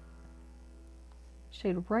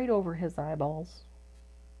 Shade right over his eyeballs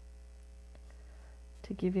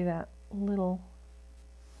to give you that little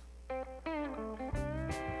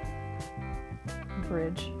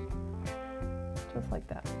bridge, just like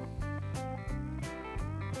that.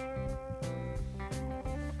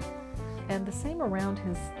 And the same around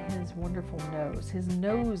his wonderful nose. His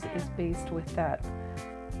nose is based with that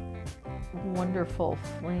wonderful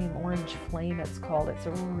flame, orange flame it's called. It's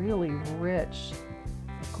a really rich,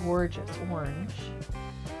 gorgeous orange.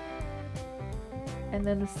 And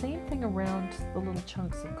then the same thing around the little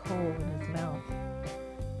chunks of coal in his mouth.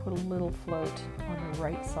 Put a little float on the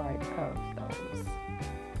right side of those,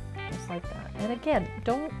 just like that. And again,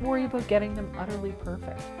 don't worry about getting them utterly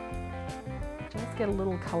perfect. Just get a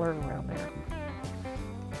little color around there.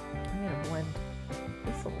 I'm going to blend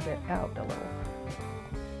this little bit out a little.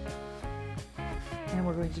 And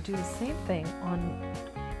we're going to do the same thing on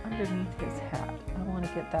underneath his hat. I want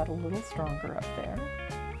to get that a little stronger up there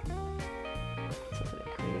so that it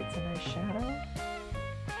creates a nice shadow.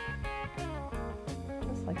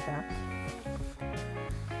 Just like that.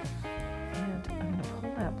 And I'm going to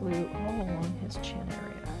pull that blue all along his chin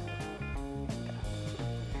area. Like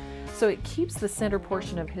that. So it keeps the center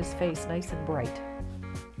portion of his face nice and bright.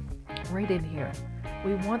 Right in here.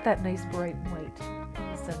 We want that nice bright white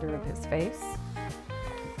in the center of his face.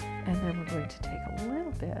 And then we're going to take a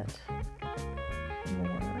little bit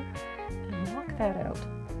more and lock that out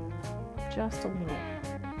just a little.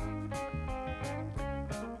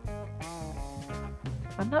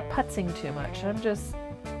 I'm not putzing too much, I'm just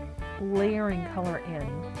layering color in.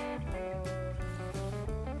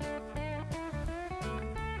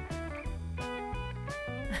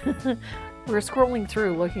 We're scrolling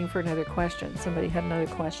through looking for another question. Somebody had another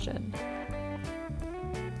question.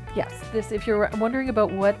 Yes, this, if you're wondering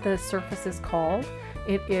about what the surface is called,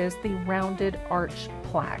 it is the rounded arch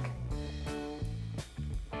plaque.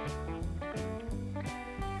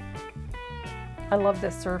 I love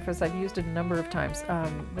this surface. I've used it a number of times.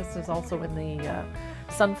 This is also in the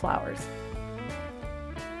sunflowers.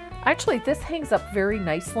 Actually, this hangs up very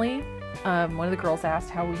nicely. One of the girls asked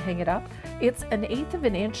how we hang it up. It's 1/8 of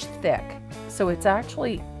an inch thick, so it's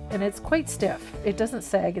actually, and it's quite stiff. It doesn't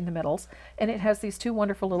sag in the middles, and it has these 2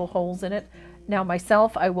 wonderful little holes in it. Now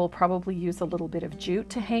myself, I will probably use a little bit of jute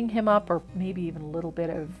to hang him up, or maybe even a little bit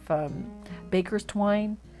of baker's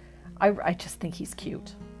twine. I just think he's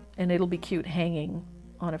cute, and it'll be cute hanging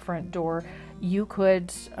on a front door. You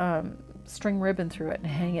could string ribbon through it and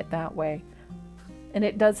hang it that way. And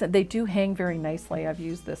it does, they do hang very nicely. I've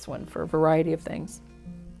used this one for a variety of things.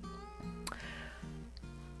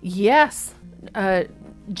 Yes,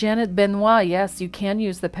 Janet Benoit, yes, you can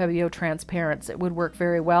use the Pebeo Transparents. It would work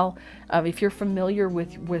very well. If you're familiar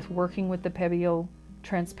with working with the Pebeo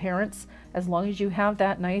Transparents, as long as you have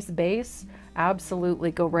that nice base,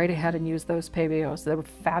 absolutely go right ahead and use those Pebeos. They're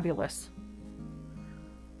fabulous.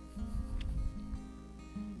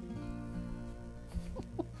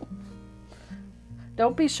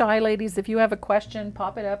 Don't be shy, ladies. If you have a question,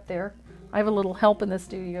 pop it up there. I have a little help in the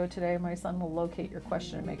studio today. My son will locate your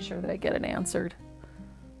question and make sure that I get it answered.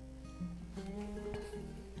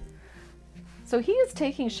 So he is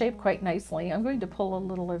taking shape quite nicely. I'm going to pull a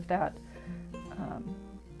little of that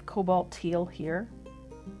cobalt teal here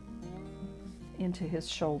into his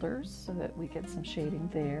shoulders so that we get some shading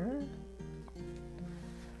there.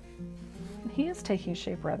 He is taking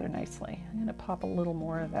shape rather nicely. I'm going to pop a little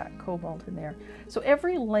more of that cobalt in there. So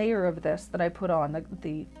every layer of this that I put on,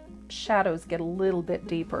 the shadows get a little bit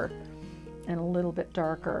deeper and a little bit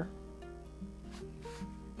darker.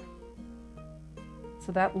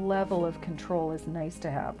 So that level of control is nice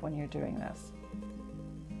to have when you're doing this.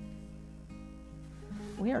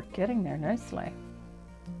 We are getting there nicely.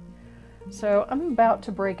 So I'm about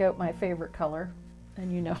to break out my favorite color,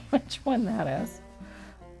 and you know which one that is.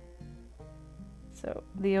 So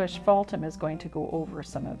the asphaltum is going to go over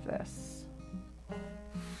some of this.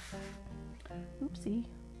 Oopsie,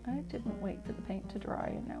 I didn't wait for the paint to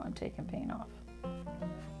dry, and now I'm taking paint off. I'm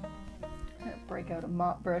going to break out a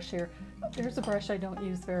mop brush here. There's a brush I don't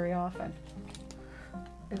use very often.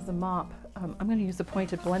 Is a mop. I'm going to use a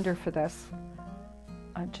pointed blender for this.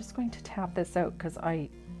 I'm just going to tap this out because I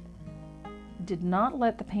did not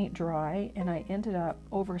let the paint dry, and I ended up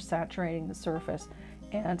oversaturating the surface,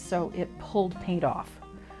 and so it pulled paint off.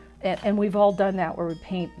 And we've all done that, where we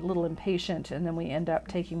paint a little impatient and then we end up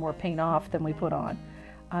taking more paint off than we put on.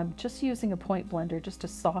 I'm just using a point blender just to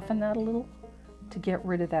soften that a little, to get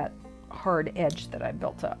rid of that hard edge that I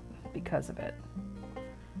built up because of it.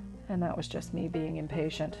 And that was just me being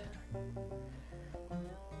impatient,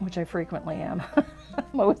 which I frequently am.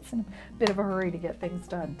 I'm always in a bit of a hurry to get things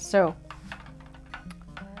done. So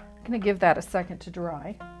I'm going to give that a second to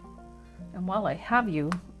dry. And while I have you,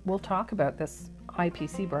 we'll talk about this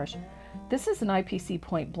IPC brush. This is an IPC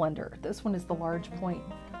point blender. This one is the large point.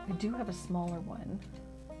 I do have a smaller one.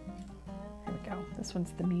 Here we go. This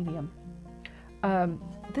one's the medium.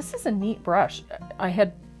 This is a neat brush. I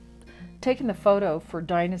had taken the photo for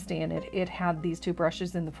Dynasty, and it had these 2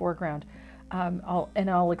 brushes in the foreground.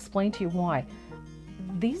 I'll explain to you why.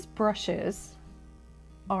 These brushes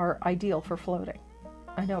are ideal for floating.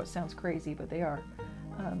 I know it sounds crazy, but they are.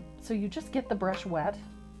 So you just get the brush wet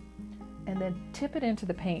and then tip it into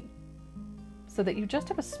the paint so that you just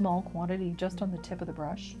have a small quantity just on the tip of the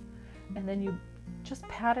brush, and then you just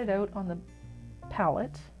pat it out on the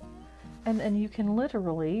palette, and then you can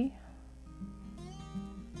literally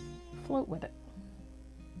float with it.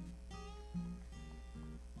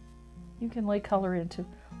 You can lay color into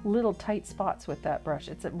little tight spots with that brush.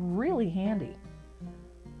 It's really handy.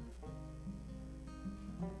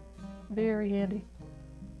 Very handy.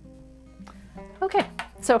 Okay,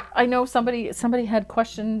 so I know somebody had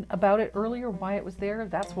question about it earlier, why it was there.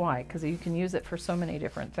 That's why, because you can use it for so many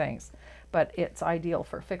different things. But it's ideal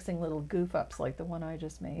for fixing little goof ups like the one I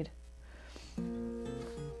just made.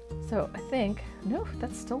 So I think, no,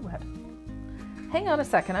 that's still wet. Hang on a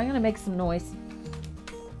second, I'm going to make some noise.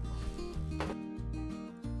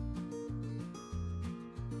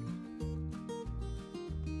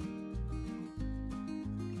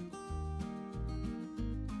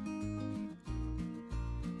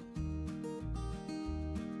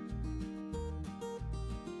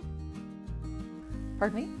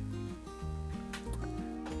 Pardon me?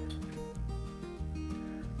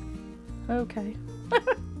 Okay.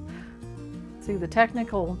 See, the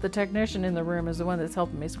technician in the room is the one that's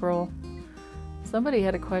helping me scroll. Somebody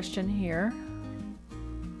had a question here.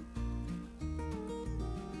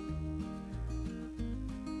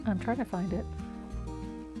 I'm trying to find it.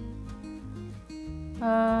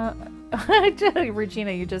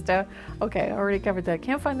 Regina, you just, okay, I already covered that.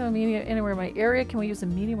 Can't find the medium anywhere in my area. Can we use a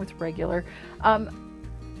medium with regular?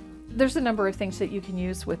 There's a number of things that you can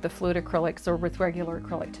use with the fluid acrylics or with regular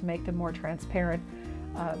acrylic to make them more transparent.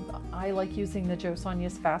 I like using the Jo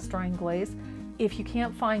Sonja's fast drying glaze. If you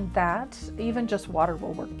can't find that, even just water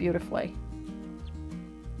will work beautifully.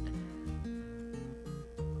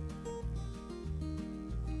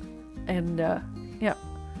 And yeah.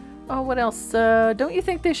 Oh, what else? Don't you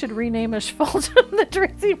think they should rename Asphaltum the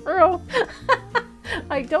Tracy Moreau?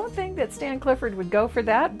 I don't think that Stan Clifford would go for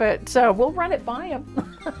that, but we'll run it by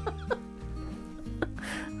him.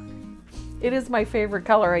 It is my favorite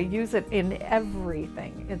color. I use it in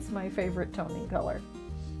everything. It's my favorite toning color.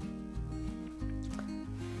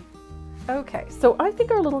 Okay, so I think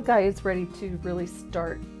our little guy is ready to really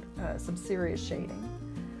start some serious shading.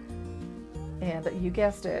 And you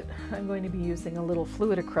guessed it, I'm going to be using a little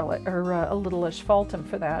fluid acrylic, or a little asphaltum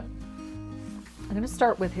for that. I'm going to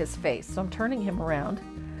start with his face. So I'm turning him around,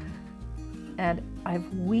 and I've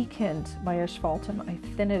weakened my asphaltum. I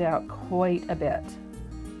thin it out quite a bit.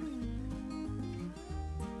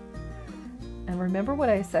 And remember what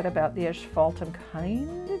I said about the asphaltum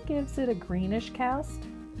kind of gives it a greenish cast?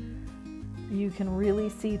 You can really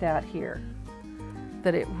see that here,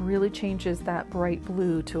 that it really changes that bright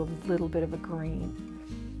blue to a little bit of a green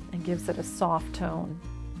and gives it a soft tone.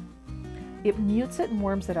 It mutes it and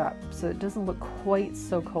warms it up so it doesn't look quite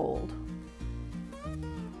so cold.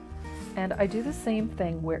 And I do the same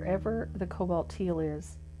thing wherever the cobalt teal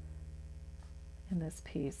is in this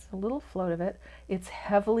piece. A little float of it. It's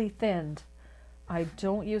heavily thinned. I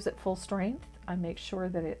don't use it full strength. I make sure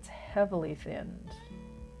that it's heavily thinned.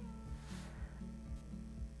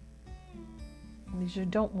 Because you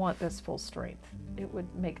don't want this full strength. It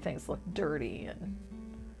would make things look dirty and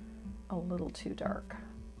a little too dark.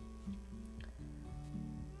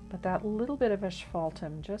 But that little bit of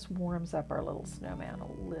asphaltum just warms up our little snowman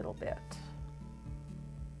a little bit.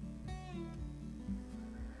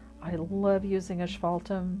 I love using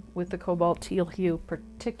asphaltum with the cobalt teal hue,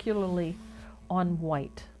 particularly on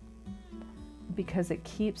white, because it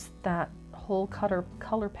keeps that whole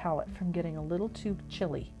color palette from getting a little too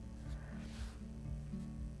chilly.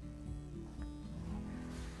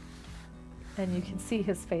 And you can see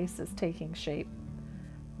his face is taking shape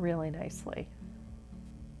really nicely.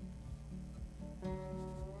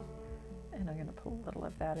 And I'm going to put a little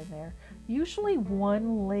of that in there. Usually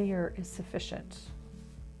one layer is sufficient.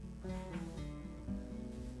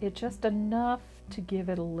 It's just enough to give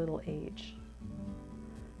it a little age.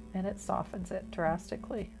 And it softens it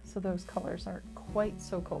drastically, so those colors aren't quite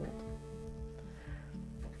so cold.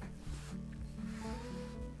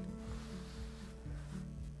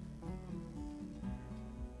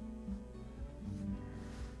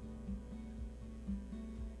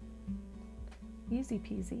 Easy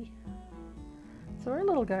peasy. So our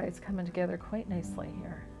little guy is coming together quite nicely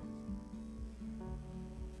here.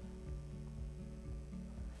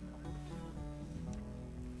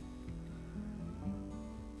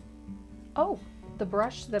 Oh, the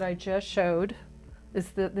brush that I just showed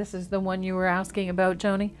this is the one you were asking about,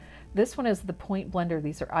 Joni. This one is the point blender.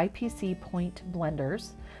 These are IPC point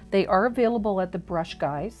blenders. They are available at the Brush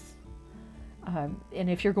Guys. And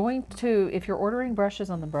if you're ordering brushes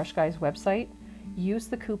on the Brush Guys website, use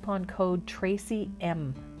the coupon code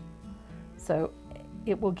TracyM. So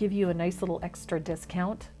it will give you a nice little extra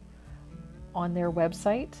discount on their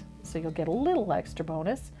website. So you'll get a little extra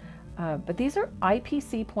bonus. But these are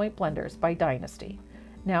IPC point blenders by Dynasty.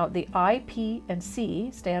 Now the I, P, and C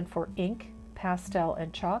stand for ink, pastel,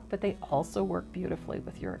 and chalk, but they also work beautifully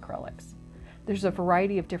with your acrylics. There's a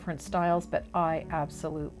variety of different styles, but I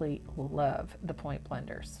absolutely love the point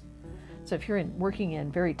blenders. So if you're working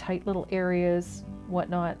in very tight little areas,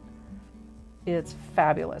 whatnot, it's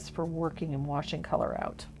fabulous for working and washing color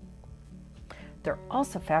out. They're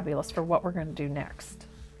also fabulous for what we're going to do next.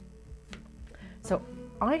 So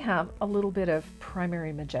I have a little bit of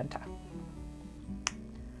primary magenta.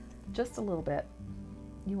 Just a little bit.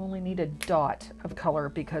 You only need a dot of color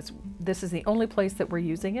because this is the only place that we're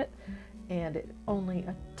using it, and only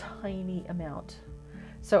a tiny amount.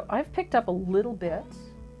 So I've picked up a little bit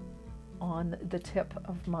on the tip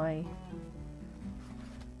of my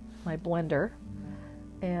blender,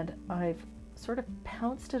 and I've sort of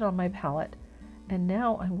pounced it on my palette, and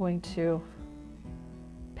now I'm going to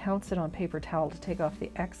pounce it on paper towel to take off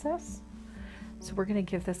the excess. So we're going to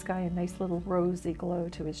give this guy a nice little rosy glow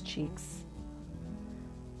to his cheeks,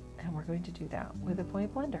 and we're going to do that with a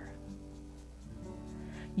point blender.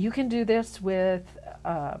 You can do this with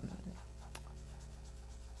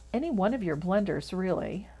any one of your blenders,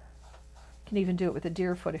 really. can even do it with a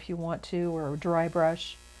deer foot if you want to, or a dry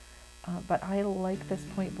brush. But I like this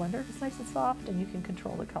point blender. It's nice and soft, and you can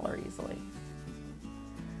control the color easily.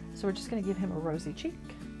 So we're just going to give him a rosy cheek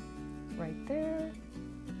right there.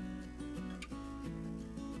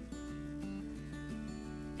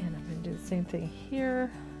 And I'm going to do the same thing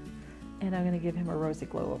here. And I'm going to give him a rosy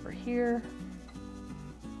glow over here.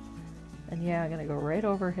 And yeah, I'm going to go right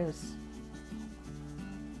over his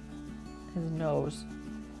nose.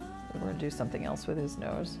 We're going to do something else with his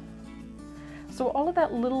nose. So all of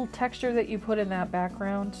that little texture that you put in that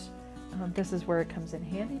background, this is where it comes in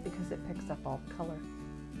handy because it picks up all the color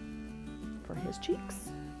for his cheeks.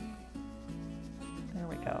 There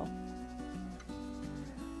we go.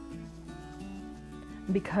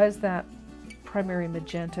 Because that primary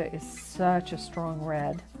magenta is such a strong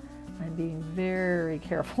red, I'm being very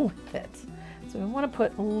careful with it. So we want to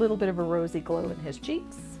put a little bit of a rosy glow in his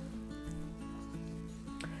cheeks.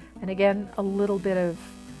 And again, a little bit of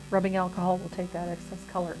rubbing alcohol will take that excess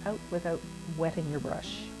color out without wetting your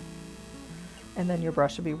brush. And then your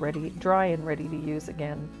brush will be ready, dry and ready to use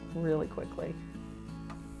again really quickly.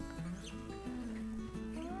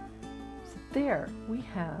 So there we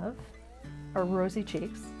have our rosy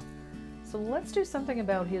cheeks. So let's do something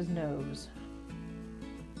about his nose.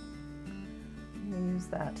 I'm going to use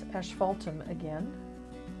that asphaltum again.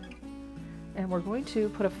 And we're going to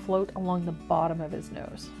put a float along the bottom of his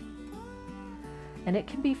nose. And it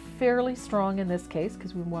can be fairly strong in this case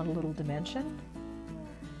because we want a little dimension.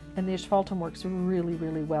 And the asphaltum works really,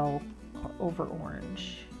 really well over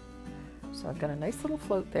orange. So I've got a nice little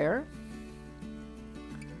float there.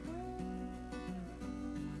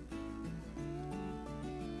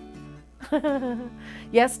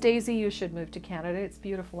 Yes, Daisy, you should move to Canada. It's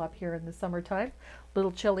beautiful up here in the summertime. A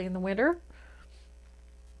little chilly in the winter.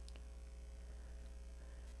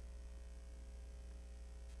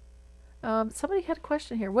 Somebody had a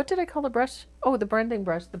question here. What did I call the brush? Oh, the blending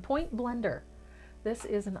brush, the point blender. This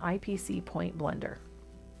is an IPC point blender.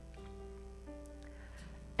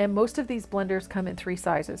 And most of these blenders come in 3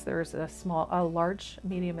 sizes. There's a small, a large,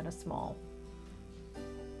 medium, and a small.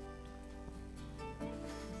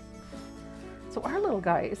 So our little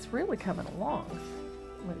guy is really coming along.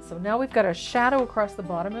 So now we've got a shadow across the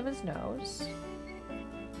bottom of his nose.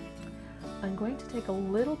 I'm going to take a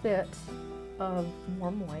little bit of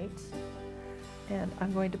warm white and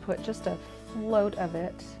I'm going to put just a float of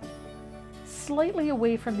it slightly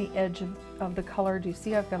away from the edge of the color. Do you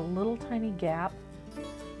see I've got a little tiny gap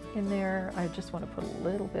in there? I just want to put a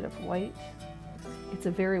little bit of white. It's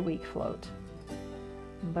a very weak float,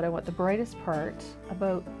 but I want the brightest part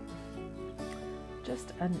about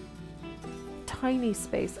just a tiny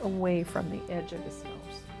space away from the edge of his nose.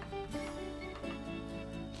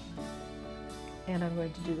 And I'm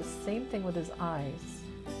going to do the same thing with his eyes.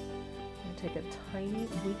 I'm going to take a tiny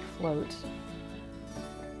weak float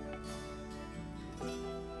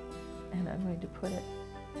and I'm going to put it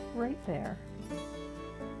right there.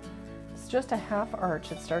 It's just a half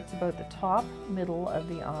arch. It starts about the top middle of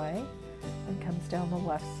the eye and comes down the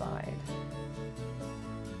left side,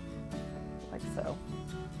 like so.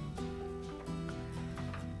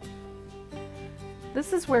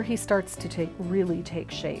 This is where he starts to really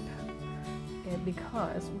take shape. And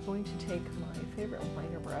because we're going to take my favorite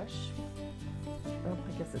liner brush. Oh,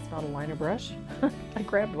 I guess it's not a liner brush. I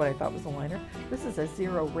grabbed what I thought was a liner. This is a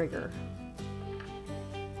zero rigger.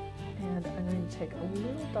 And I'm going to take a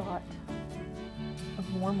little dot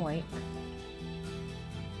of warm white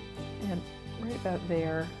and right about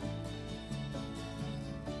there.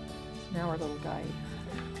 So now our little guy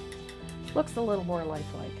looks a little more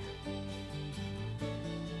lifelike.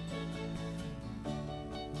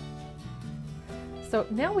 So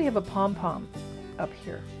now we have a pom-pom up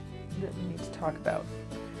here that we need to talk about.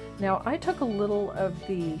 Now I took a little of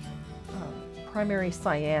the primary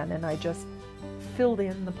cyan and I just filled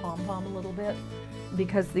in the pom-pom a little bit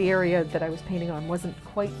because the area that I was painting on wasn't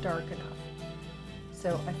quite dark enough.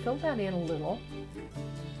 So I filled that in a little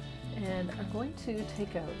and I'm going to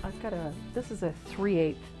take out, this is a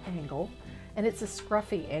 3/8 angle and it's a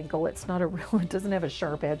scruffy angle. It's not a real, it doesn't have a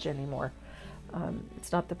sharp edge anymore.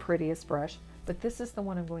 It's not the prettiest brush. But this is the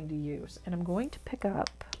one I'm going to use, and I'm going to pick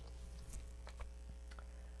up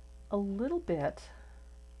a little bit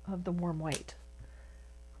of the warm white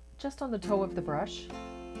just on the toe of the brush,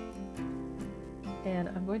 and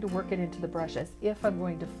I'm going to work it into the brush as if I'm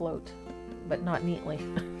going to float, but not neatly.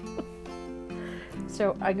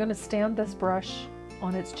 So I'm going to stand this brush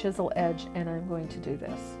on its chisel edge and I'm going to do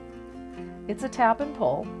this. It's a tap and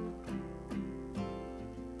pull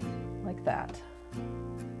like that.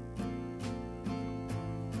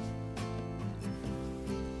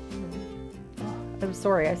 I'm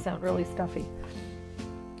sorry, I sound really stuffy.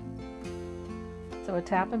 So a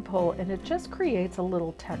tap and pull, and it just creates a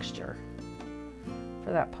little texture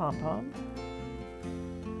for that pom-pom.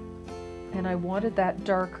 And I wanted that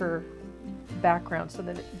darker background so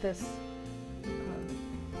that this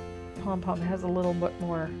pom-pom has a little bit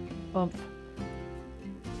more oomph.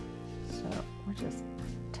 So we'll just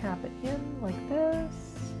tap it in like this.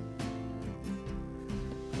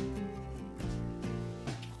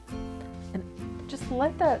 And just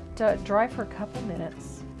let that dry for a couple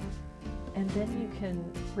minutes. And then you can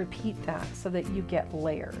repeat that so that you get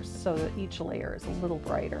layers, so that each layer is a little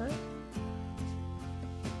brighter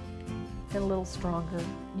and a little stronger.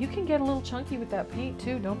 You can get a little chunky with that paint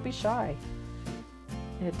too, don't be shy.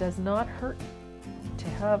 It does not hurt to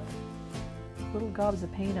have little gobs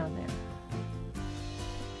of paint on there.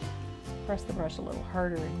 Press the brush a little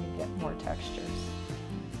harder and you get more textures.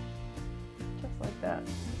 Just like that.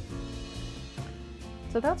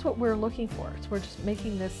 So that's what we're looking for. So we're just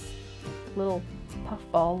making this little puff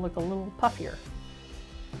ball look a little puffier.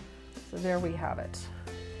 So there we have it.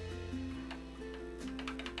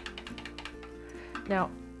 Now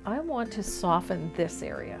I want to soften this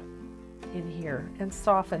area in here and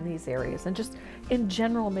soften these areas and just in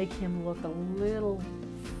general make him look a little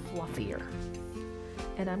fluffier.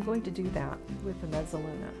 And I'm going to do that with the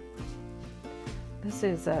Mezzaluna. This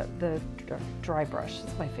is the dry brush.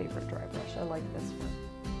 It's my favorite dry brush. I like this one.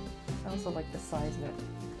 I also like the size of it.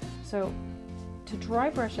 So to dry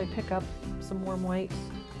brush, I pick up some warm white,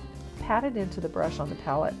 pat it into the brush on the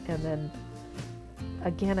palette, and then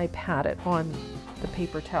again I pat it on the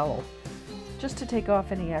paper towel just to take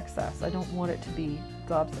off any excess. I don't want it to be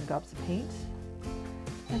gobs and gobs of paint.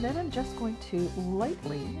 And then I'm just going to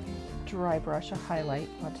lightly dry brush a highlight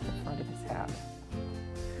onto the front of his hat.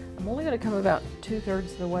 I'm only going to come about 2/3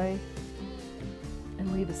 of the way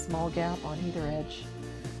and leave a small gap on either edge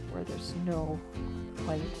where there's no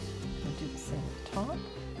white. And do the same at the top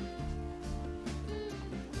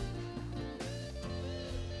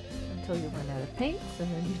until you run out of paint,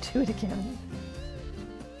 and then you do it again.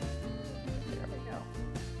 There we go.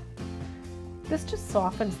 This just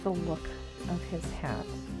softens the look of his hat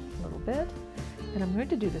a little bit, and I'm going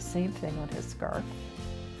to do the same thing on his scarf.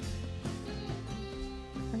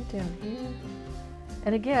 Right down here.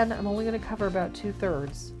 And again, I'm only going to cover about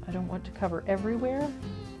 2/3. I don't want to cover everywhere,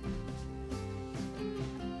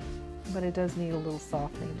 but it does need a little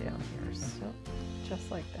softening down here, so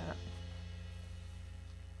just like that.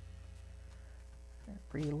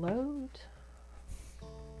 Reload.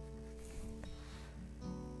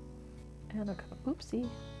 And I'll come, oopsie.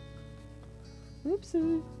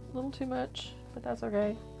 Oopsie, a little too much, but that's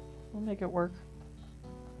okay. We'll make it work.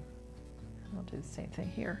 I'll do the same thing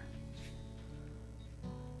here.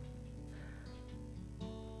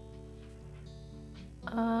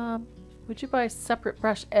 Would you buy a separate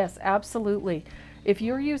brush? Yes, absolutely. If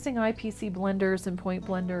you're using IPC blenders and point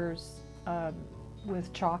blenders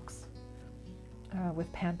with chalks, with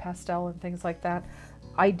pan pastel and things like that,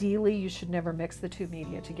 ideally you should never mix the two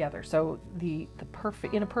media together. So in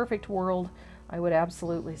a perfect world, I would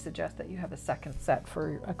absolutely suggest that you have a second set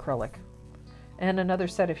for acrylic and another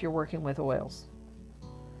set if you're working with oils.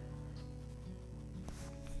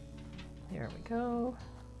 There we go.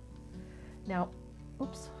 Now,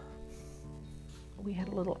 oops. We had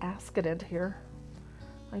a little accident here.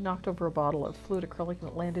 I knocked over a bottle of fluid acrylic and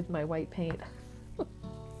it landed in my white paint.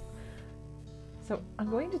 So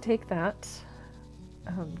I'm going to take that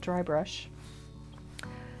dry brush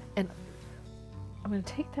and I'm going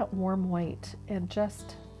to take that warm white and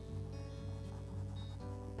just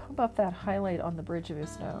pump up that highlight on the bridge of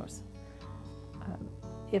his nose.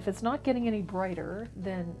 If it's not getting any brighter,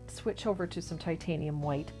 then switch over to some titanium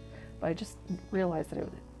white. But I just realized that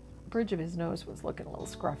the bridge of his nose was looking a little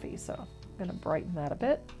scruffy, so I'm going to brighten that a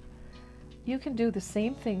bit. You can do the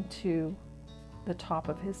same thing to the top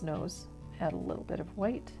of his nose. Add a little bit of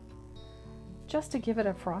white just to give it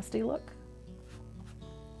a frosty look.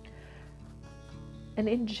 And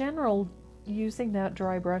in general, using that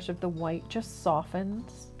dry brush of the white just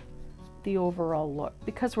softens the overall look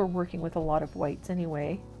because we're working with a lot of whites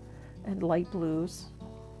anyway and light blues.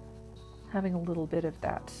 Having a little bit of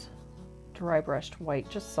that dry brushed white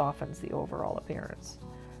just softens the overall appearance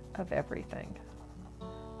of everything.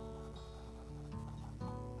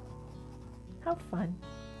 How fun.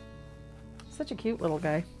 Such a cute little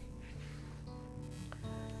guy.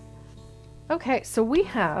 Okay, so we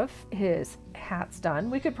have his hats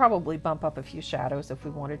done. We could probably bump up a few shadows if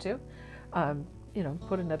we wanted to. You know,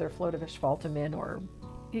 put another float of asphaltum in, or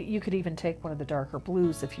you could even take one of the darker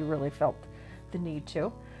blues if you really felt the need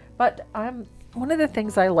to. But one of the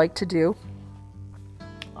things I like to do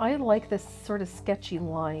I like this sort of sketchy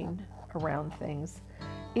line around things.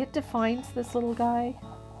 It defines this little guy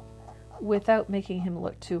without making him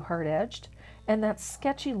look too hard-edged, and that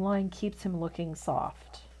sketchy line keeps him looking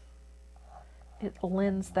soft. It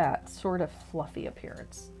lends that sort of fluffy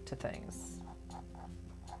appearance to things.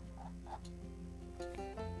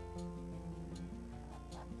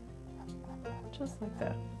 Just like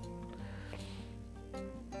that.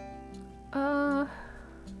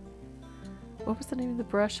 What was the name of the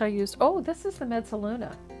brush I used? Oh, this is the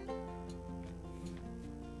Mezzaluna.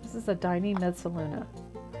 This is a Dynie Mezzaluna.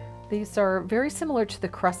 These are very similar to the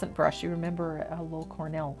crescent brush. You remember Lowell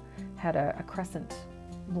Cornell had a crescent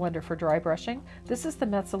blender for dry brushing. This is the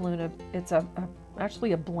Mezzaluna. It's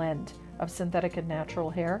actually a blend of synthetic and natural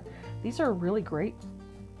hair. These are a really great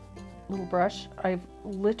little brush. I've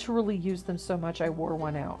literally used them so much I wore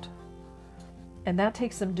one out. And that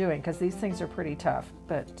takes some doing because these things are pretty tough,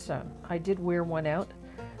 but I did wear one out.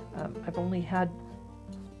 I've only had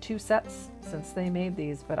 2 sets since they made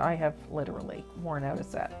these, but I have literally worn out a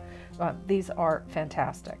set. These are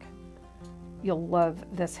fantastic. You'll love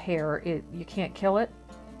this hair. You can't kill it.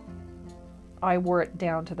 I wore it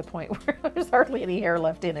down to the point where there's hardly any hair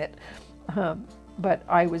left in it. But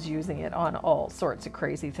I was using it on all sorts of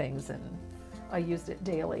crazy things, and I used it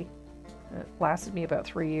daily. It lasted me about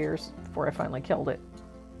 3 years before I finally killed it.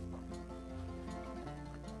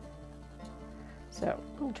 So,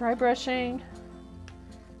 a little dry brushing.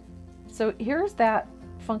 So here's that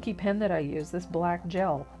funky pen that I use, this black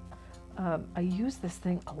gel. I use this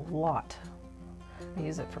thing a lot. I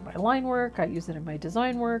use it for my line work, I use it in my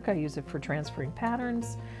design work, I use it for transferring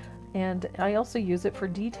patterns, and I also use it for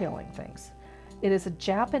detailing things. It is a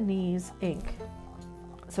Japanese ink,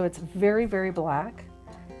 so it's very, very black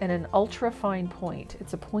and an ultra fine point.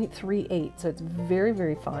 It's a 0.38, so it's very,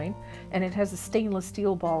 very fine, and it has a stainless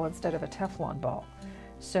steel ball instead of a Teflon ball.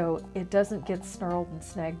 So it doesn't get snarled and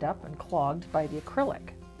snagged up and clogged by the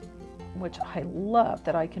acrylic, which I love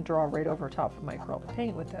that I can draw right over top of my acrylic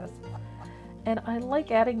paint with this. And I like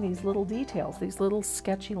adding these little details, these little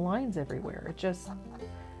sketchy lines everywhere. It just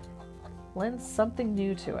lends something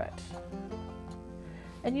new to it.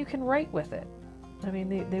 And you can write with it. I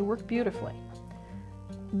mean, they work beautifully.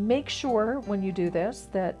 Make sure when you do this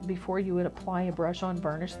that before you would apply a brush on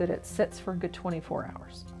varnish that it sits for a good 24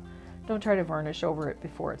 hours. Don't try to varnish over it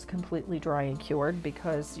before it's completely dry and cured,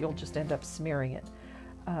 because you'll just end up smearing it.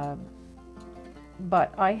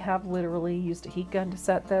 But I have literally used a heat gun to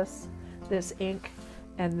set this ink,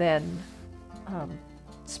 and then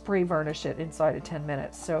spray varnish it inside of 10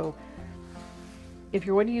 minutes. So if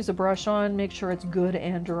you're going to use a brush on, make sure it's good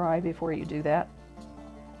and dry before you do that.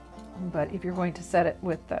 But if you're going to set it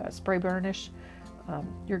with spray varnish,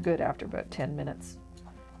 you're good after about 10 minutes.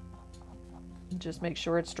 Just make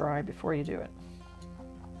sure it's dry before you do it.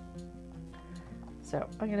 So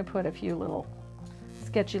I'm going to put a few little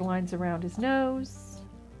sketchy lines around his nose.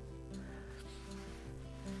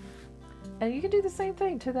 And you can do the same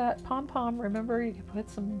thing to that pom-pom. Remember, you can put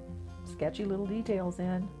some sketchy little details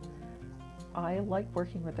in. I like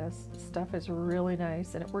working with this. Stuff is really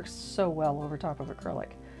nice, and it works so well over top of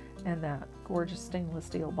acrylic. And that gorgeous stainless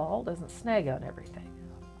steel ball doesn't snag on everything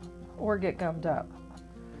or get gummed up.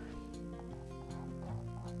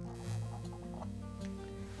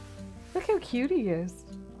 Look how cute he is.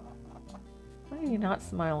 Why do you not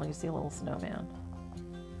smile when you see a little snowman?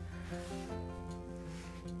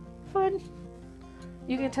 Fun.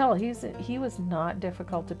 You can tell he was not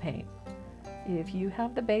difficult to paint. If you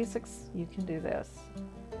have the basics, you can do this.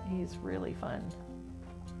 He's really fun.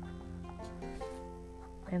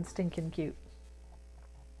 And stinking cute.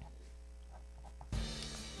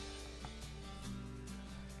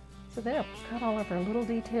 So there, got all of our little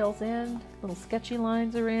details in, little sketchy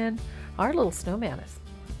lines are in. Our little snowman is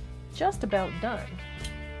just about done.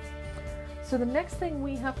 So the next thing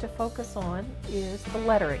we have to focus on is the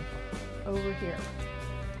lettering over here.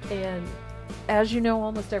 And as you know,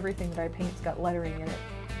 almost everything that I paint's got lettering in it.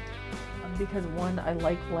 Because one, I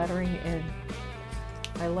like lettering, and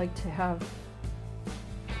I like to have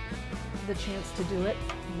the chance to do it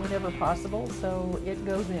whenever possible, so it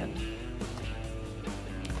goes in.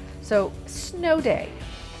 So, Snow Day,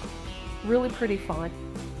 really pretty font.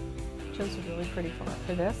 Chose a really pretty font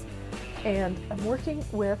for this. And I'm working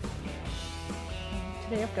with,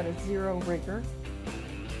 today I've got a 0 rigor,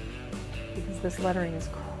 because this lettering is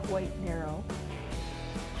quite narrow.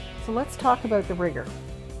 So let's talk about the rigor.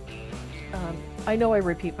 I know I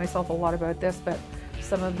repeat myself a lot about this, but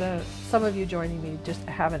some of you joining me just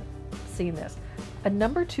haven't seen this. A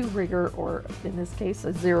number 2 rigor, or in this case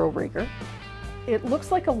a 0 rigor, it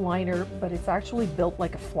looks like a liner, but it's actually built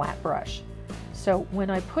like a flat brush. So when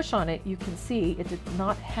I push on it, you can see it did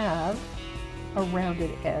not have a rounded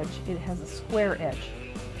edge. It has a square edge,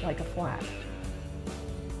 like a flat.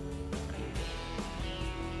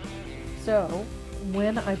 So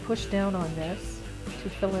when I push down on this to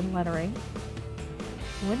fill in lettering,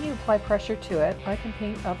 when you apply pressure to it, I can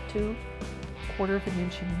paint up to 1/4 of an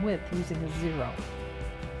inch in width using a 0.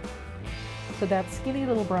 So that skinny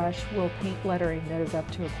little brush will paint lettering that is up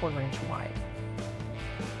to 1/4 inch wide.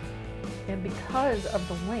 And because of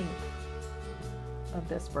the length of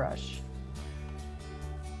this brush,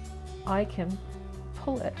 I can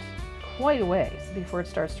pull it quite a ways before it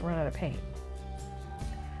starts to run out of paint.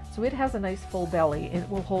 So it has a nice full belly and it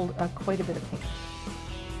will hold quite a bit of paint.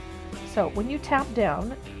 So when you tap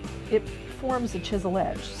down, it forms a chisel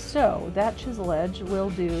edge. So that chisel edge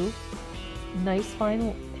will do nice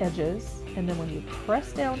fine edges, and then when you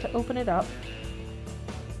press down to open it up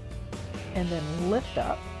and then lift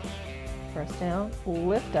up, press down,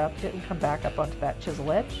 lift up, it will come back up onto that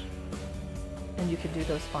chisel edge, and you can do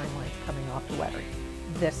those fine lines coming off the lettering.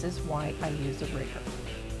 This is why I use a rigger.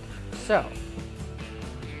 So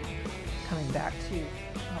coming back to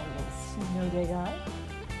our little snow day guy,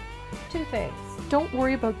 2 things. Don't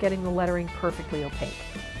worry about getting the lettering perfectly opaque.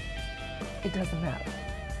 It doesn't matter.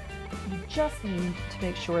 You just need to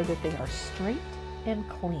make sure that they are straight and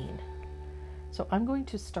clean. So I'm going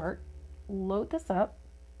to load this up,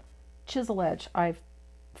 chisel edge. I've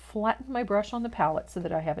flattened my brush on the palette so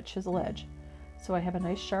that I have a chisel edge. So I have a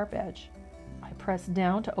nice sharp edge. I press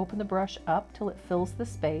down to open the brush up till it fills the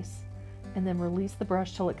space, and then release the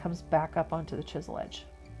brush till it comes back up onto the chisel edge.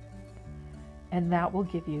 And that will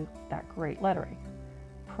give you that great lettering.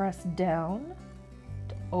 Press down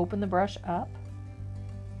to open the brush up,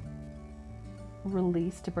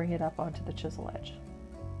 release to bring it up onto the chisel edge.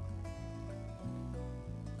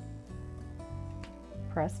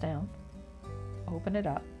 Press down, open it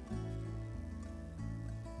up,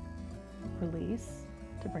 release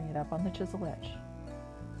to bring it up on the chisel edge.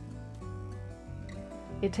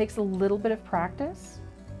 It takes a little bit of practice,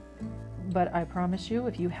 but I promise you,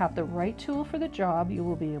 if you have the right tool for the job, you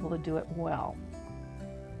will be able to do it well.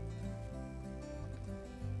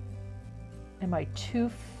 And my 2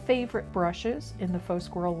 favorite brushes in the Faux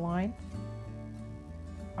Squirrel line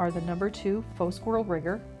are the number 2 Faux Squirrel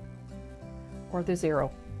Rigger or the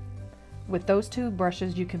 0. With those 2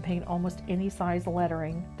 brushes, you can paint almost any size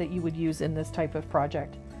lettering that you would use in this type of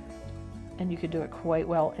project. And you can do it quite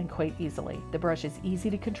well and quite easily. The brush is easy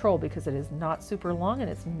to control because it is not super long and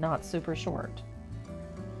it's not super short.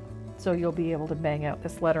 So you'll be able to bang out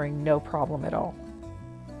this lettering no problem at all.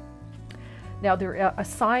 Now,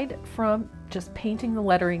 aside from just painting the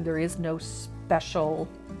lettering, there is no special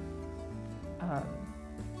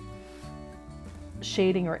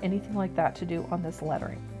shading or anything like that to do on this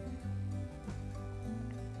lettering.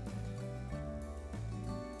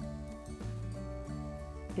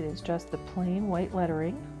 It is just the plain white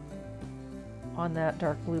lettering on that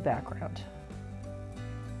dark blue background.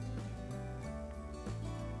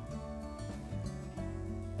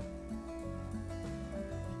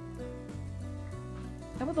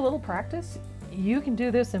 And with a little practice, you can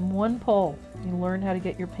do this in one pull. You learn how to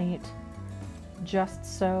get your paint just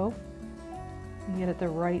so. You get it the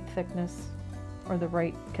right thickness or the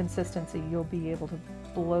right consistency, you'll be able to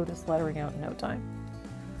blow this lettering out in no time.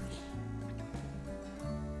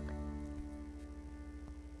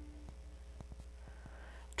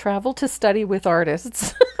 Travel to study with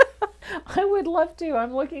artists. I would love to.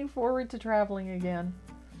 I'm looking forward to traveling again.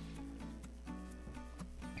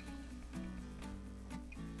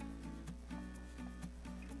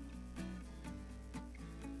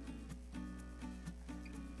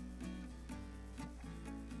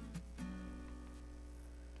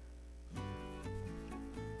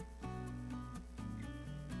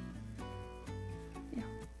 Yeah.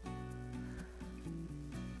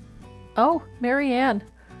 Oh, Marianne.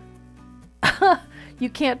 You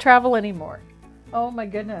can't travel anymore. Oh my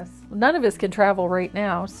goodness. None of us can travel right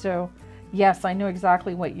now, so yes, I know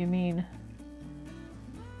exactly what you mean.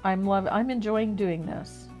 I'm enjoying doing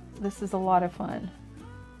this. This is a lot of fun.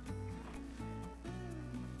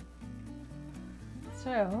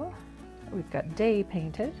 So, we've got day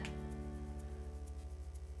painted.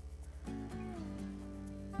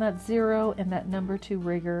 That 0 and that number 2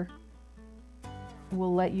 rigger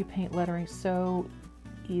will let you paint lettering so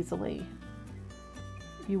easily.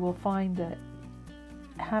 You will find that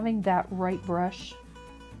having that right brush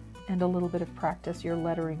and a little bit of practice, your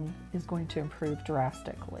lettering is going to improve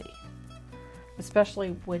drastically.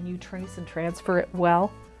 Especially when you trace and transfer it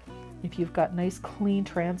well. If you've got nice clean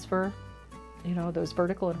transfer, you know, those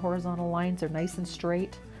vertical and horizontal lines are nice and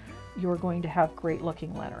straight, you're going to have great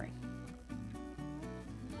looking lettering.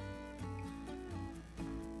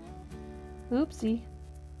 Oopsie.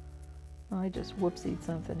 I just whoopsied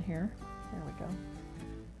something here. There we go.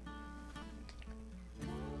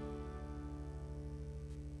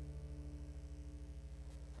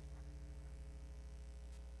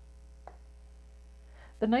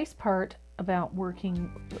 The nice part about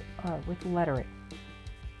working with lettering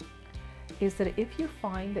is that if you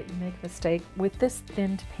find that you make a mistake with this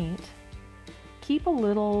thinned paint, keep a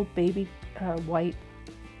little baby wipe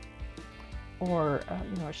or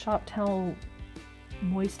a shop towel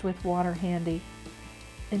moist with water handy,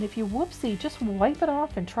 and if you whoopsie, just wipe it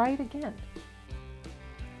off and try it again.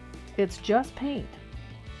 It's just paint.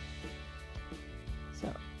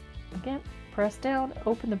 So again, press down,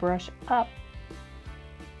 open the brush up,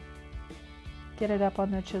 get it up on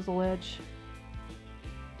the chisel edge.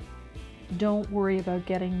 Don't worry about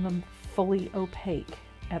getting them fully opaque.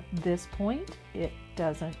 At this point, it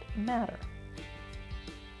doesn't matter.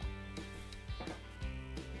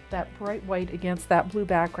 That bright white against that blue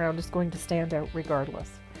background is going to stand out regardless.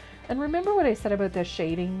 And remember what I said about the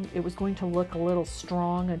shading? It was going to look a little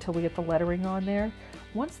strong until we get the lettering on there.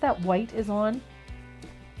 Once that white is on,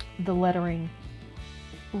 the lettering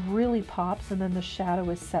really pops, and then the shadow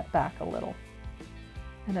is set back a little.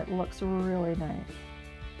 And it looks really nice.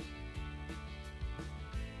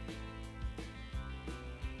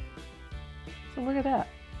 So look at that.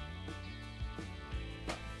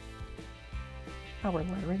 Our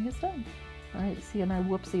lettering is done. All right, see, and I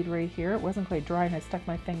whoopsied right here. It wasn't quite dry and I stuck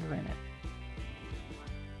my finger in it.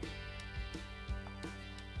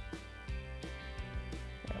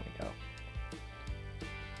 There we go.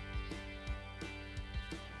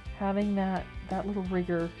 Having that little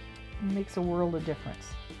rigor makes a world of difference.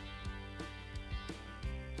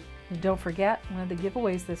 And don't forget, one of the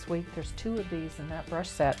giveaways this week, there's 2 of these in that brush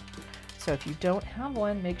set. So if you don't have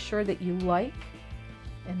one, make sure that you like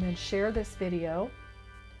and then share this video.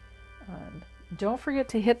 Don't forget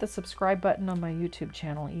to hit the subscribe button on my YouTube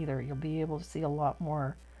channel either. You'll be able to see a lot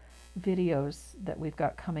more videos that we've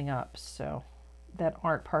got coming up, so that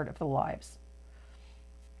aren't part of the lives.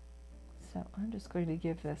 So I'm just going to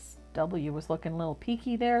give this W, was looking a little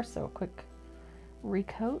peaky there, so a quick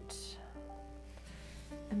recoat.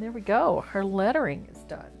 And there we go, our lettering is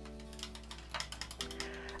done.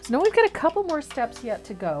 So now we've got a couple more steps yet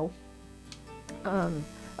to go.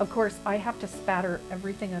 Of course, I have to spatter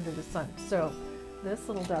everything under the sun. So this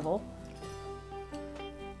little devil,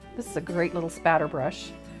 this is a great little spatter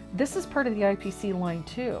brush. This is part of the IPC line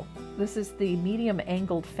too. This is the medium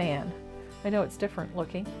angled fan. I know it's different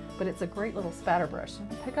looking, but it's a great little spatter brush. So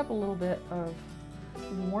pick up a little bit of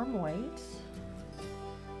warm white,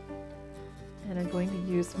 and I'm going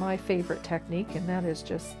to use my favorite technique, and that is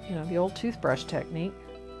just, the old toothbrush technique.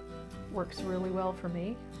 Works really well for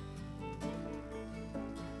me.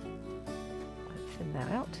 Thin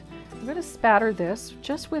that out. I'm going to spatter this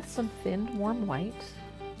just with some thinned warm white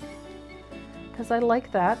because I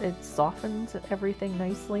like that. It softens everything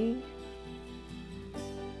nicely.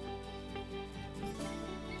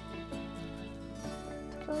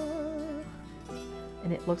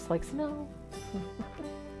 And it looks like snow.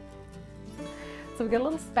 So we got a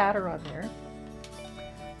little spatter on there.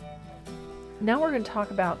 Now we're going to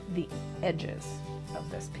talk about the edges of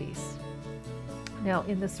this piece. Now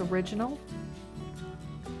in this original,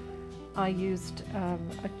 I used a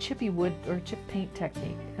chippy wood or chip paint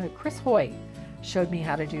technique. Chris Hoy showed me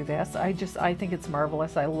how to do this. I think it's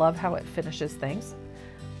marvelous. I love how it finishes things.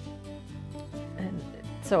 And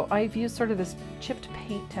so I've used sort of this chipped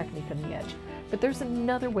paint technique on the edge. But there's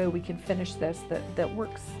another way we can finish this that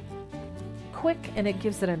works quick and it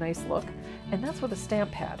gives it a nice look. And that's with a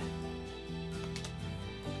stamp pad.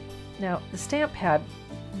 Now the stamp pad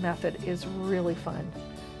method is really fun.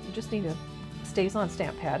 You just need to stays on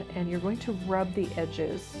stamp pad, and you're going to rub the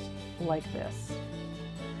edges like this.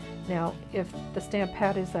 Now, if the stamp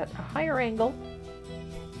pad is at a higher angle,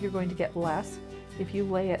 you're going to get less. If you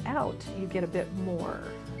lay it out, you get a bit more.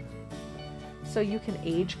 So you can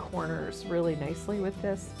age corners really nicely with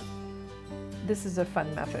this. This is a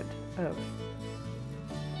fun method of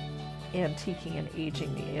antiquing and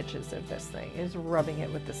aging the edges of this thing, is rubbing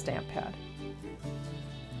it with the stamp pad.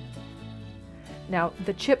 Now,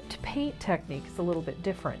 the chipped paint technique is a little bit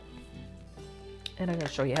different, and I'm going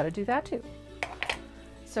to show you how to do that too.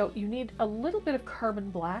 So you need a little bit of carbon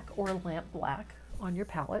black or lamp black on your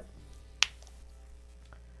palette,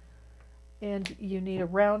 and you need a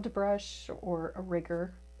round brush or a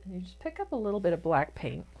rigger, and you just pick up a little bit of black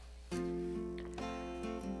paint,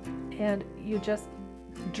 and you just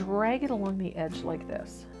drag it along the edge like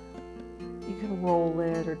this. You can roll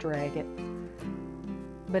it or drag it,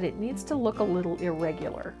 but it needs to look a little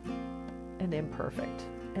irregular and imperfect,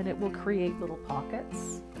 and it will create little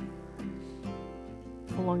pockets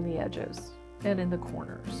along the edges and in the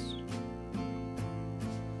corners.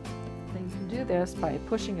 And you can do this by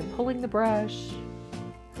pushing and pulling the brush,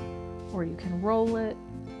 or you can roll it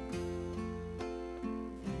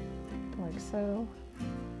like so.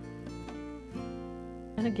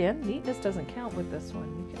 And again, neatness doesn't count with this one.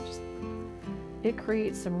 You can just, it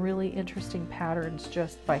creates some really interesting patterns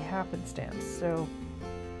just by happenstance. So,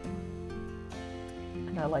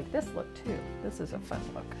 and I like this look too. This is a fun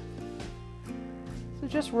look. So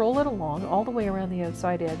just roll it along all the way around the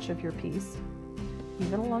outside edge of your piece,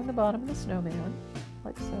 even along the bottom of the snowman,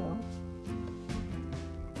 like so.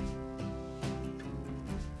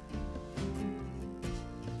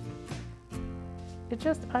 It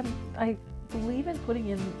just, I believe in putting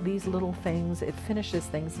in these little things. It finishes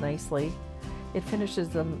things nicely. It finishes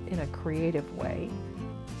them in a creative way.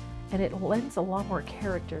 And it lends a lot more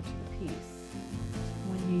character to the piece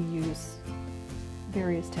when you use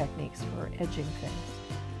various techniques for edging things.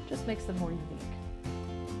 Just makes them more unique.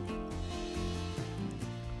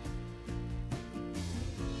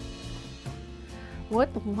 What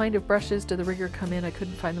line of brushes do the rigger come in? I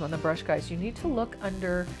couldn't find them on the brush guys. You need to look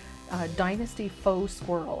under Dynasty Faux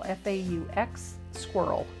Squirrel, F-A-U-X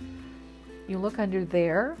Squirrel. You look under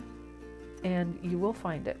there and you will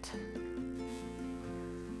find it.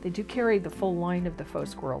 They do carry the full line of the faux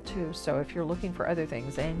squirrel too, so if you're looking for other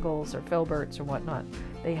things, angles or filberts or whatnot,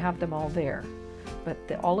 they have them all there. But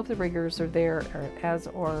all of the riggers are there, as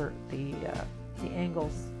are the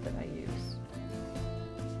angles that I use.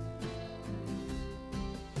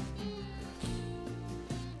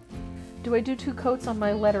 Do I do 2 coats on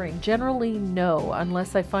my lettering? Generally, no,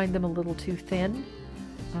 unless I find them a little too thin.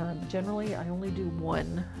 Generally, I only do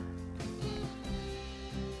 1.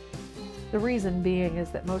 The reason being is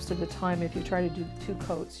that most of the time, if you try to do 2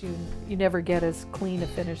 coats, you never get as clean a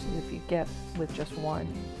finish as if you get with just 1.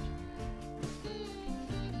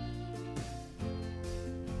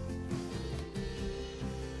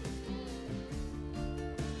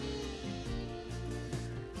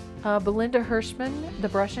 Belinda Hirschman, the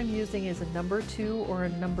brush I'm using is a number 2 or a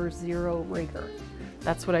number 0 rigger.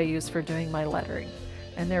 That's what I use for doing my lettering.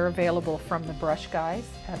 And they're available from the Brush Guys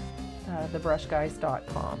at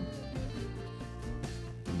thebrushguys.com.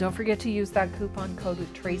 Don't forget to use that coupon code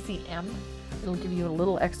with Tracy M. It'll give you a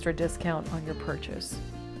little extra discount on your purchase.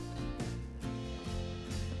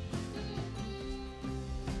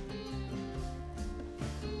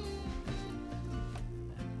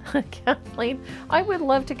 Kathleen, I would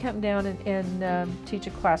love to come down and teach a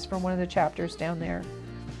class from one of the chapters down there.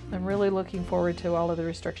 I'm really looking forward to all of the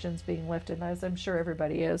restrictions being lifted, as I'm sure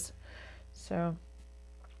everybody is. So,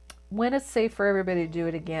 when it's safe for everybody to do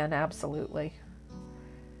it again, absolutely.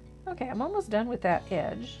 Okay, I'm almost done with that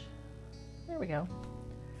edge. There we go.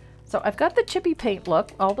 So I've got the chippy paint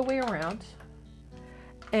look all the way around,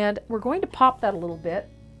 and we're going to pop that a little bit.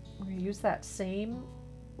 We're going to use that same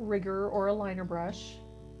rigger or a liner brush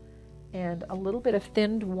and a little bit of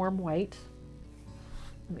thinned warm white.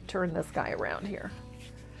 Let me turn this guy around here.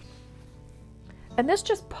 And this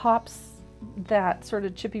just pops that sort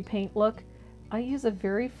of chippy paint look. I use a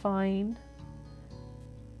very fine,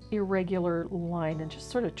 irregular line and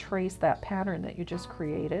just sort of trace that pattern that you just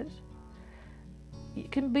created.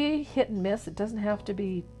 It can be hit and miss. It doesn't have to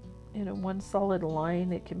be, you know, one solid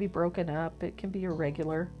line. It can be broken up. It can be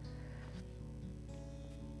irregular.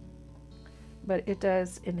 But it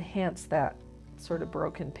does enhance that sort of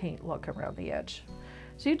broken paint look around the edge.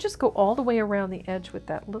 So you just go all the way around the edge with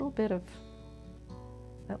that little bit of,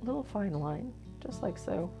 that little fine line, just like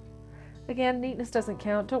so. Again, neatness doesn't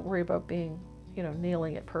count. Don't worry about being, you know,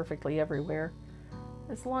 nailing it perfectly everywhere.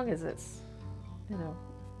 As long as it's, you know,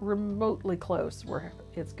 remotely close where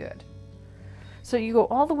it's good. So you go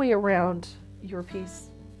all the way around your piece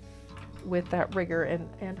with that rigger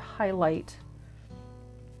and highlight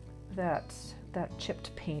that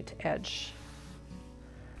chipped paint edge.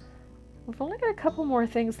 We've only got a couple more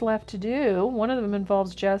things left to do. One of them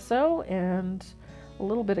involves gesso and a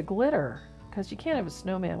little bit of glitter, because you can't have a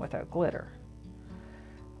snowman without glitter.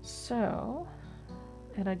 So,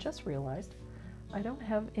 and I just realized I don't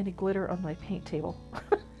have any glitter on my paint table.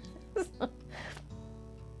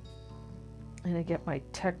 And I get my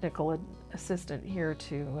technical assistant here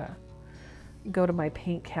to go to my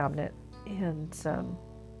paint cabinet, and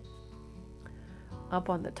up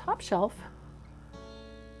on the top shelf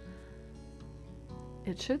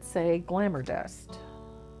it should say Glamour Dust.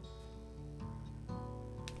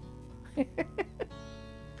 It's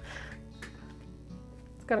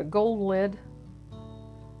got a gold lid.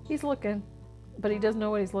 He's looking, but he doesn't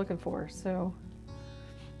know what he's looking for, so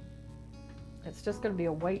it's just going to be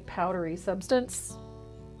a white powdery substance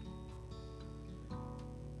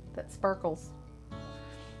that sparkles.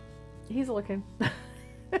 He's looking.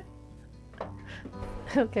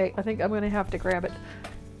 Okay, I think I'm going to have to grab it.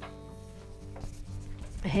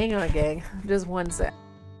 Hang on, gang. Just one sec.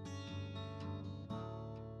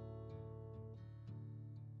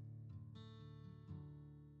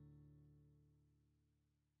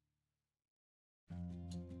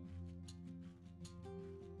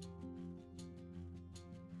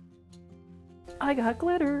 I got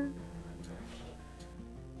glitter.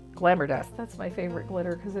 Glamour dust. That's my favorite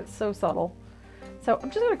glitter because it's so subtle. So I'm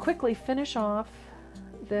just going to quickly finish off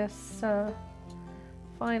this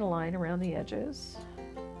fine line around the edges.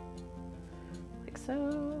 Like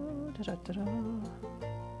so. Da-da-da-da.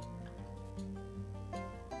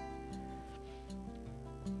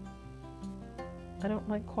 I don't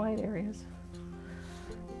like quiet areas.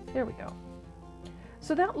 There we go.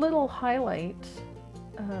 So that little highlight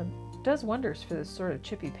does wonders for this sort of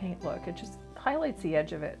chippy paint look. It just highlights the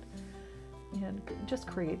edge of it and just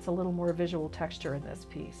creates a little more visual texture in this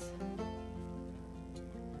piece.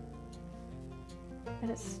 And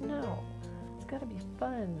it's snow. It's got to be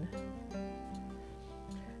fun.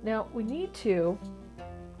 Now we need to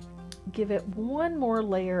give it one more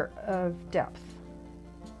layer of depth.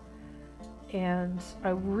 And I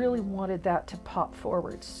really wanted that to pop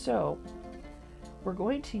forward. So we're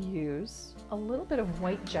going to use a little bit of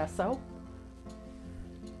white gesso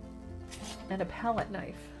and a palette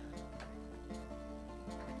knife.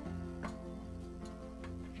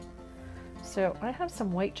 So I have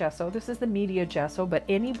some white gesso. This is the media gesso, but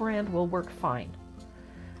any brand will work fine.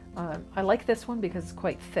 I like this one because it's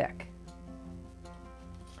quite thick.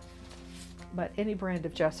 But any brand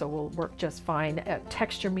of gesso will work just fine.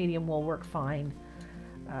 Texture medium will work fine.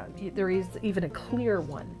 There is even a clear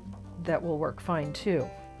one that will work fine too.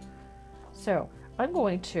 So I'm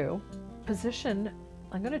going to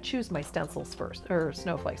I'm going to choose my stencils first, or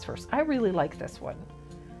snowflakes first. I really like this one.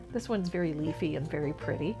 This one's very leafy and very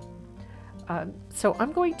pretty. So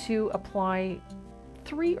I'm going to apply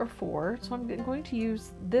 3 or 4. So I'm going to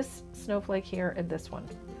use this snowflake here and this one.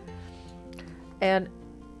 And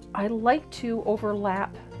I like to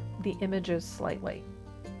overlap the images slightly.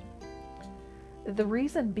 The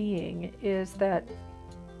reason being is that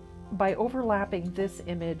by overlapping this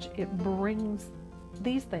image, it brings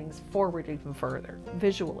these things forward even further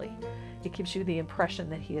visually. It gives you the impression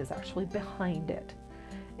that he is actually behind it.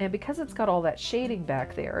 And because it's got all that shading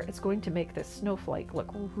back there, it's going to make this snowflake look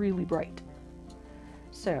really bright.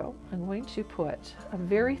 So I'm going to put a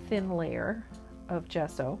very thin layer of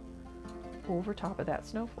gesso over top of that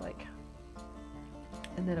snowflake.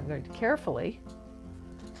 And then I'm going to carefully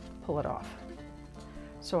pull it off.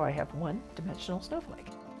 So I have one dimensional snowflake.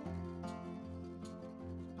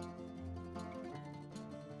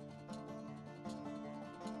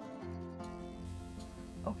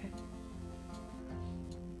 Okay.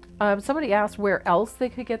 Somebody asked where else they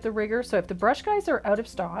could get the rigger. So if the brush guys are out of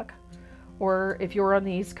stock, or if you're on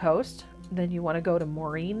the East Coast, then you want to go to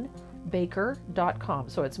maureenbaker.com.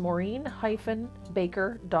 So it's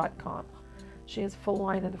maureen-baker.com. She has a full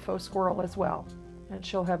line of the faux squirrel as well, and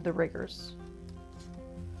she'll have the riggers.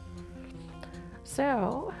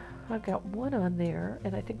 So I've got one on there,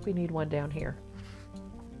 and I think we need one down here.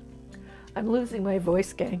 I'm losing my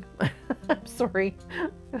voice, gang. I'm sorry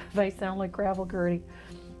if I sound like Gravel Gertie.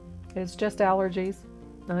 It's just allergies.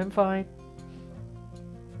 I'm fine.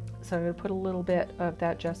 So I'm going to put a little bit of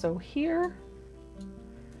that gesso here.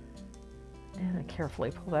 And I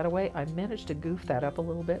carefully pull that away. I managed to goof that up a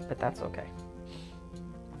little bit, but that's okay.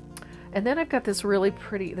 And then I've got this really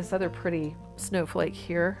pretty, this other pretty snowflake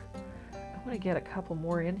here. I want to get a couple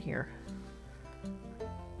more in here.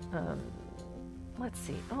 Let's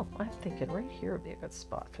see. Oh, I'm thinking right here would be a good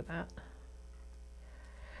spot for that.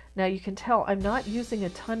 Now you can tell I'm not using a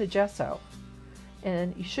ton of gesso,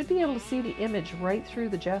 and you should be able to see the image right through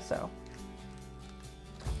the gesso.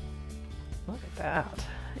 Look at that.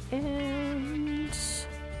 And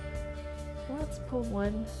let's pull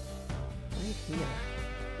one right here.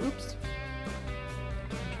 Oops.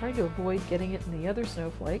 I'm trying to avoid getting it in the other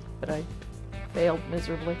snowflake, but I failed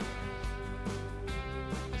miserably.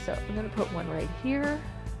 So I'm going to put one right here.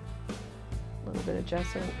 A little bit of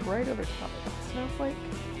gesso right over top of that snowflake.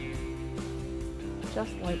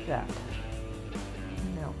 Just like that.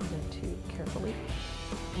 And now I'm going to carefully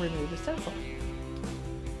remove the stencil.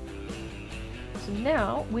 So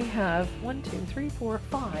now we have 1, 2, 3, 4,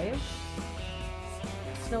 5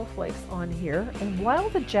 snowflakes on here. And while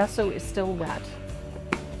the gesso is still wet,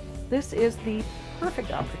 this is the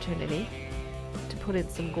perfect opportunity to put in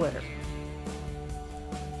some glitter.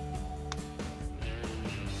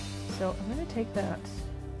 So I'm going to take that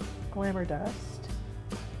glamour dust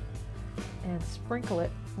and sprinkle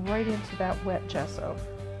it right into that wet gesso.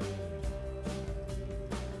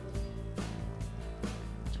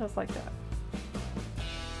 Just like that.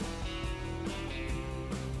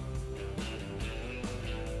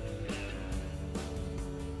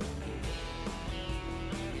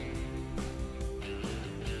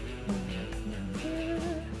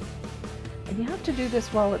 And you have to do this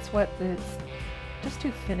while it's wet. It's just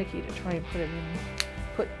too finicky to try and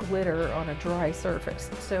put glitter on a dry surface.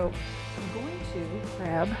 So I'm going to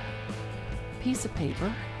grab a piece of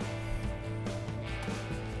paper.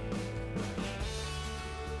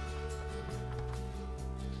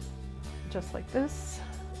 Just like this.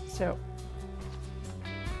 So,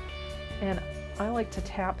 and I like to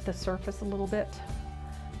tap the surface a little bit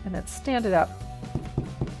and then stand it up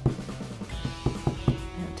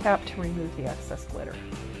and tap to remove the excess glitter.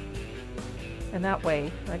 And that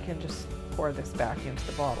way I can just pour this back into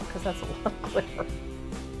the bottle because that's a lot of glitter.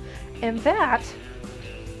 And that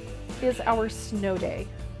is our snowman.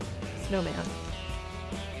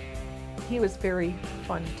 He was very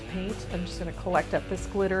fun to paint. I'm just going to collect up this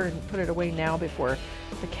glitter and put it away now before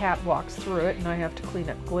the cat walks through it and I have to clean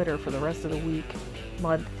up glitter for the rest of the week,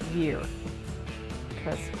 month, year.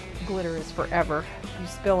 Because glitter is forever. You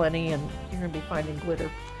spill any and you're going to be finding glitter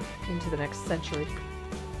into the next century.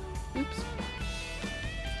 Oops.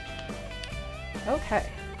 Okay,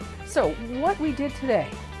 so what we did today,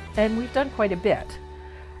 and we've done quite a bit.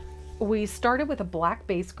 We started with a black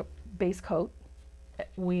base coat.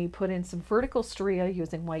 We put in some vertical stria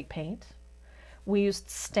using white paint. We used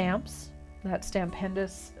stamps, that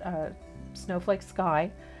Stampendous Snowflake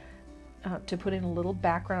Sky, to put in a little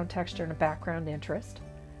background texture and a background interest.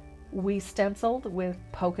 We stenciled with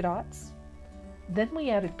polka dots. Then we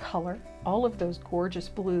added color, all of those gorgeous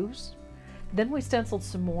blues. Then we stenciled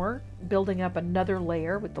some more, building up another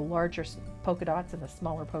layer with the larger polka dots and the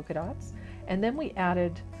smaller polka dots. And then we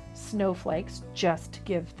added snowflakes just to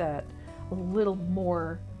give that a little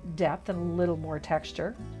more depth and a little more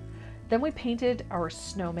texture. Then we painted our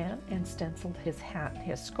snowman and stenciled his hat and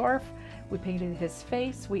his scarf. We painted his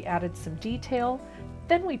face, we added some detail.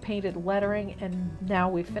 Then we painted lettering, and now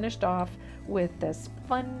we finished off with this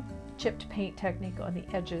fun chipped paint technique on the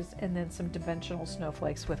edges and then some dimensional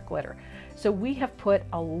snowflakes with glitter. So we have put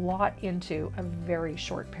a lot into a very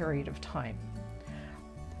short period of time.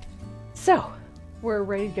 So we're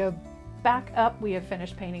ready to go back up. We have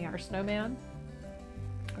finished painting our snowman.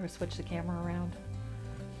 Or switch the camera around.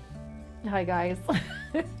 Hi guys.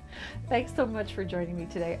 Thanks so much for joining me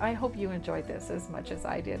today. I hope you enjoyed this as much as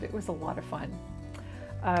I did. It was a lot of fun.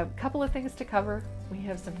 A couple of things to cover. We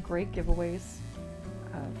have some great giveaways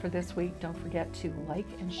for this week. Don't forget to like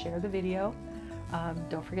and share the video.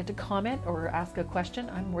 Don't forget to comment or ask a question.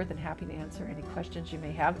 I'm more than happy to answer any questions you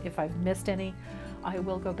may have. If I've missed any, I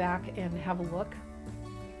will go back and have a look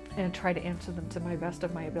and try to answer them to my best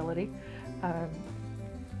of my ability.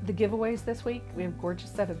 The giveaways this week, we have a gorgeous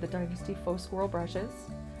set of the Dynasty Faux Swirl brushes.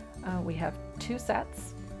 We have 2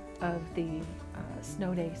 sets of the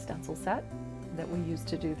Snow Day stencil set that we used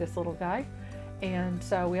to do this little guy. And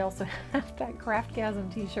we also have that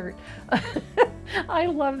Craftgasm t-shirt. I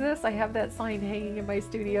love this. I have that sign hanging in my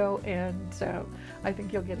studio, and I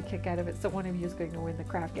think you'll get a kick out of it. So one of you is going to win the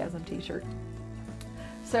Craftgasm t-shirt.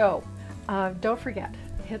 So don't forget,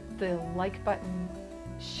 hit the like button,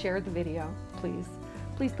 share the video, please.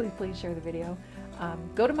 Please, please, please share the video.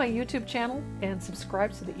 Go to my YouTube channel and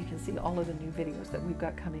subscribe so that you can see all of the new videos that we've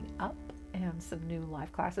got coming up and some new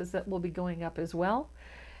live classes that will be going up as well.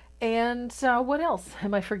 And what else?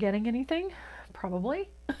 Am I forgetting anything? Probably.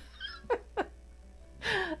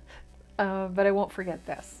 But I won't forget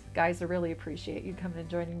this. Guys, I really appreciate you coming and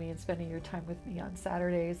joining me and spending your time with me on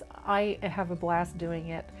Saturdays. I have a blast doing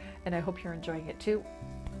it, and I hope you're enjoying it too.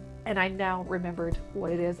 And I now remembered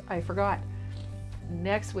what it is I forgot.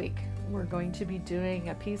 Next week, we're going to be doing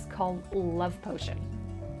a piece called Love Potion.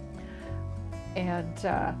 And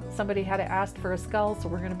somebody had asked for a skull, so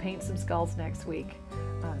we're going to paint some skulls next week.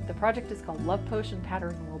 The project is called Love Potion.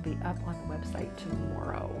 Pattern will be up on the website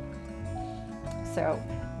tomorrow. So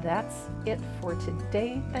that's it for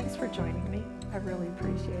today. Thanks for joining me. I really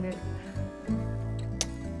appreciate it.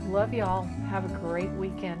 Love y'all. Have a great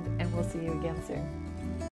weekend, and we'll see you again soon.